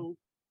fans.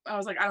 I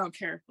was like, I don't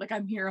care. Like,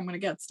 I'm here, I'm gonna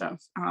get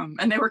stuff.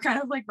 And they were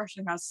kind of like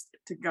rushing us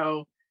to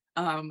go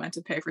and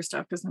to pay for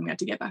stuff because then we had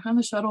to get back on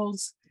the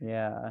shuttles,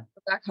 Yeah.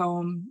 back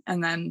home,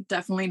 and then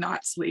definitely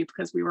not sleep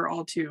because we were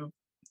all too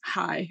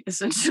high,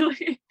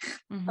 essentially.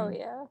 Oh Mhm.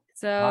 yeah. High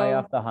So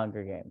off the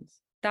Hunger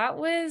Games. that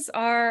was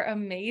our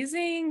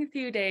amazing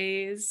few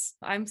days.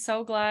 I'm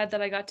so glad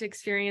that I got to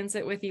experience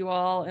it with you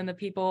all and the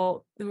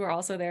people who are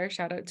also there.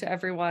 Shout out to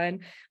everyone.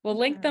 We'll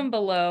link them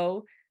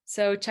below.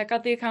 So check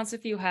out the accounts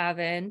if you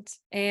haven't.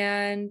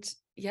 And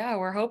yeah,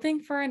 we're hoping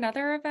for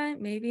another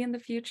event maybe in the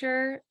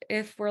future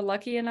if we're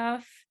lucky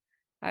enough.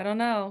 I don't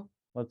know.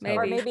 Let's Maybe.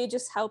 Or hope. maybe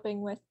just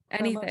helping with promo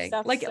Anything.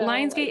 stuff, Like so,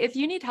 Lionsgate, like, if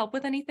you need help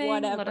with anything,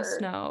 let us whatever.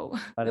 know.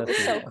 Let it us was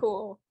so know.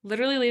 cool.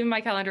 Literally leaving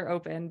my calendar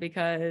open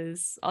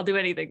because I'll do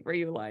anything for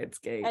you,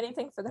 Lionsgate.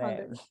 Anything for the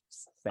Hunger Same.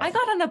 Games. I Same.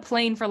 got on a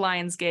plane for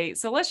Lionsgate,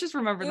 so let's just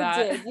remember You that.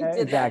 did. You did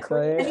Exactly.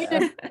 that. And you Queen.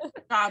 did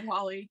job,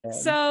 Holly.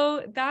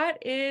 So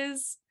that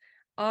is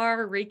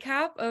our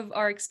recap of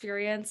our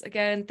experience.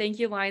 Again, thank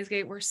you,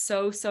 Lionsgate. We're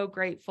so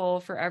grateful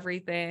for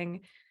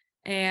everything.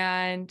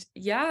 And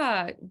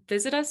yeah,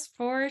 visit us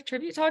for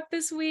Tribute Talk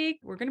this week.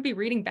 We're going to be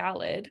reading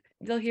Ballad.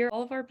 You'll hear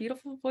all of our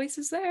beautiful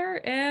voices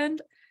there.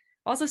 And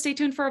also stay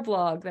tuned for a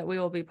vlog that we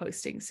will be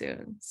posting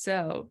soon.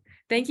 So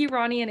thank you,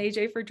 Ronnie and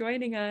AJ, for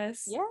joining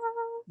us. Yeah.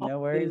 No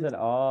worries at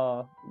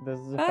all. This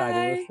is a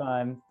fabulous Bye.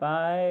 time.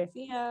 Bye.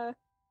 See ya.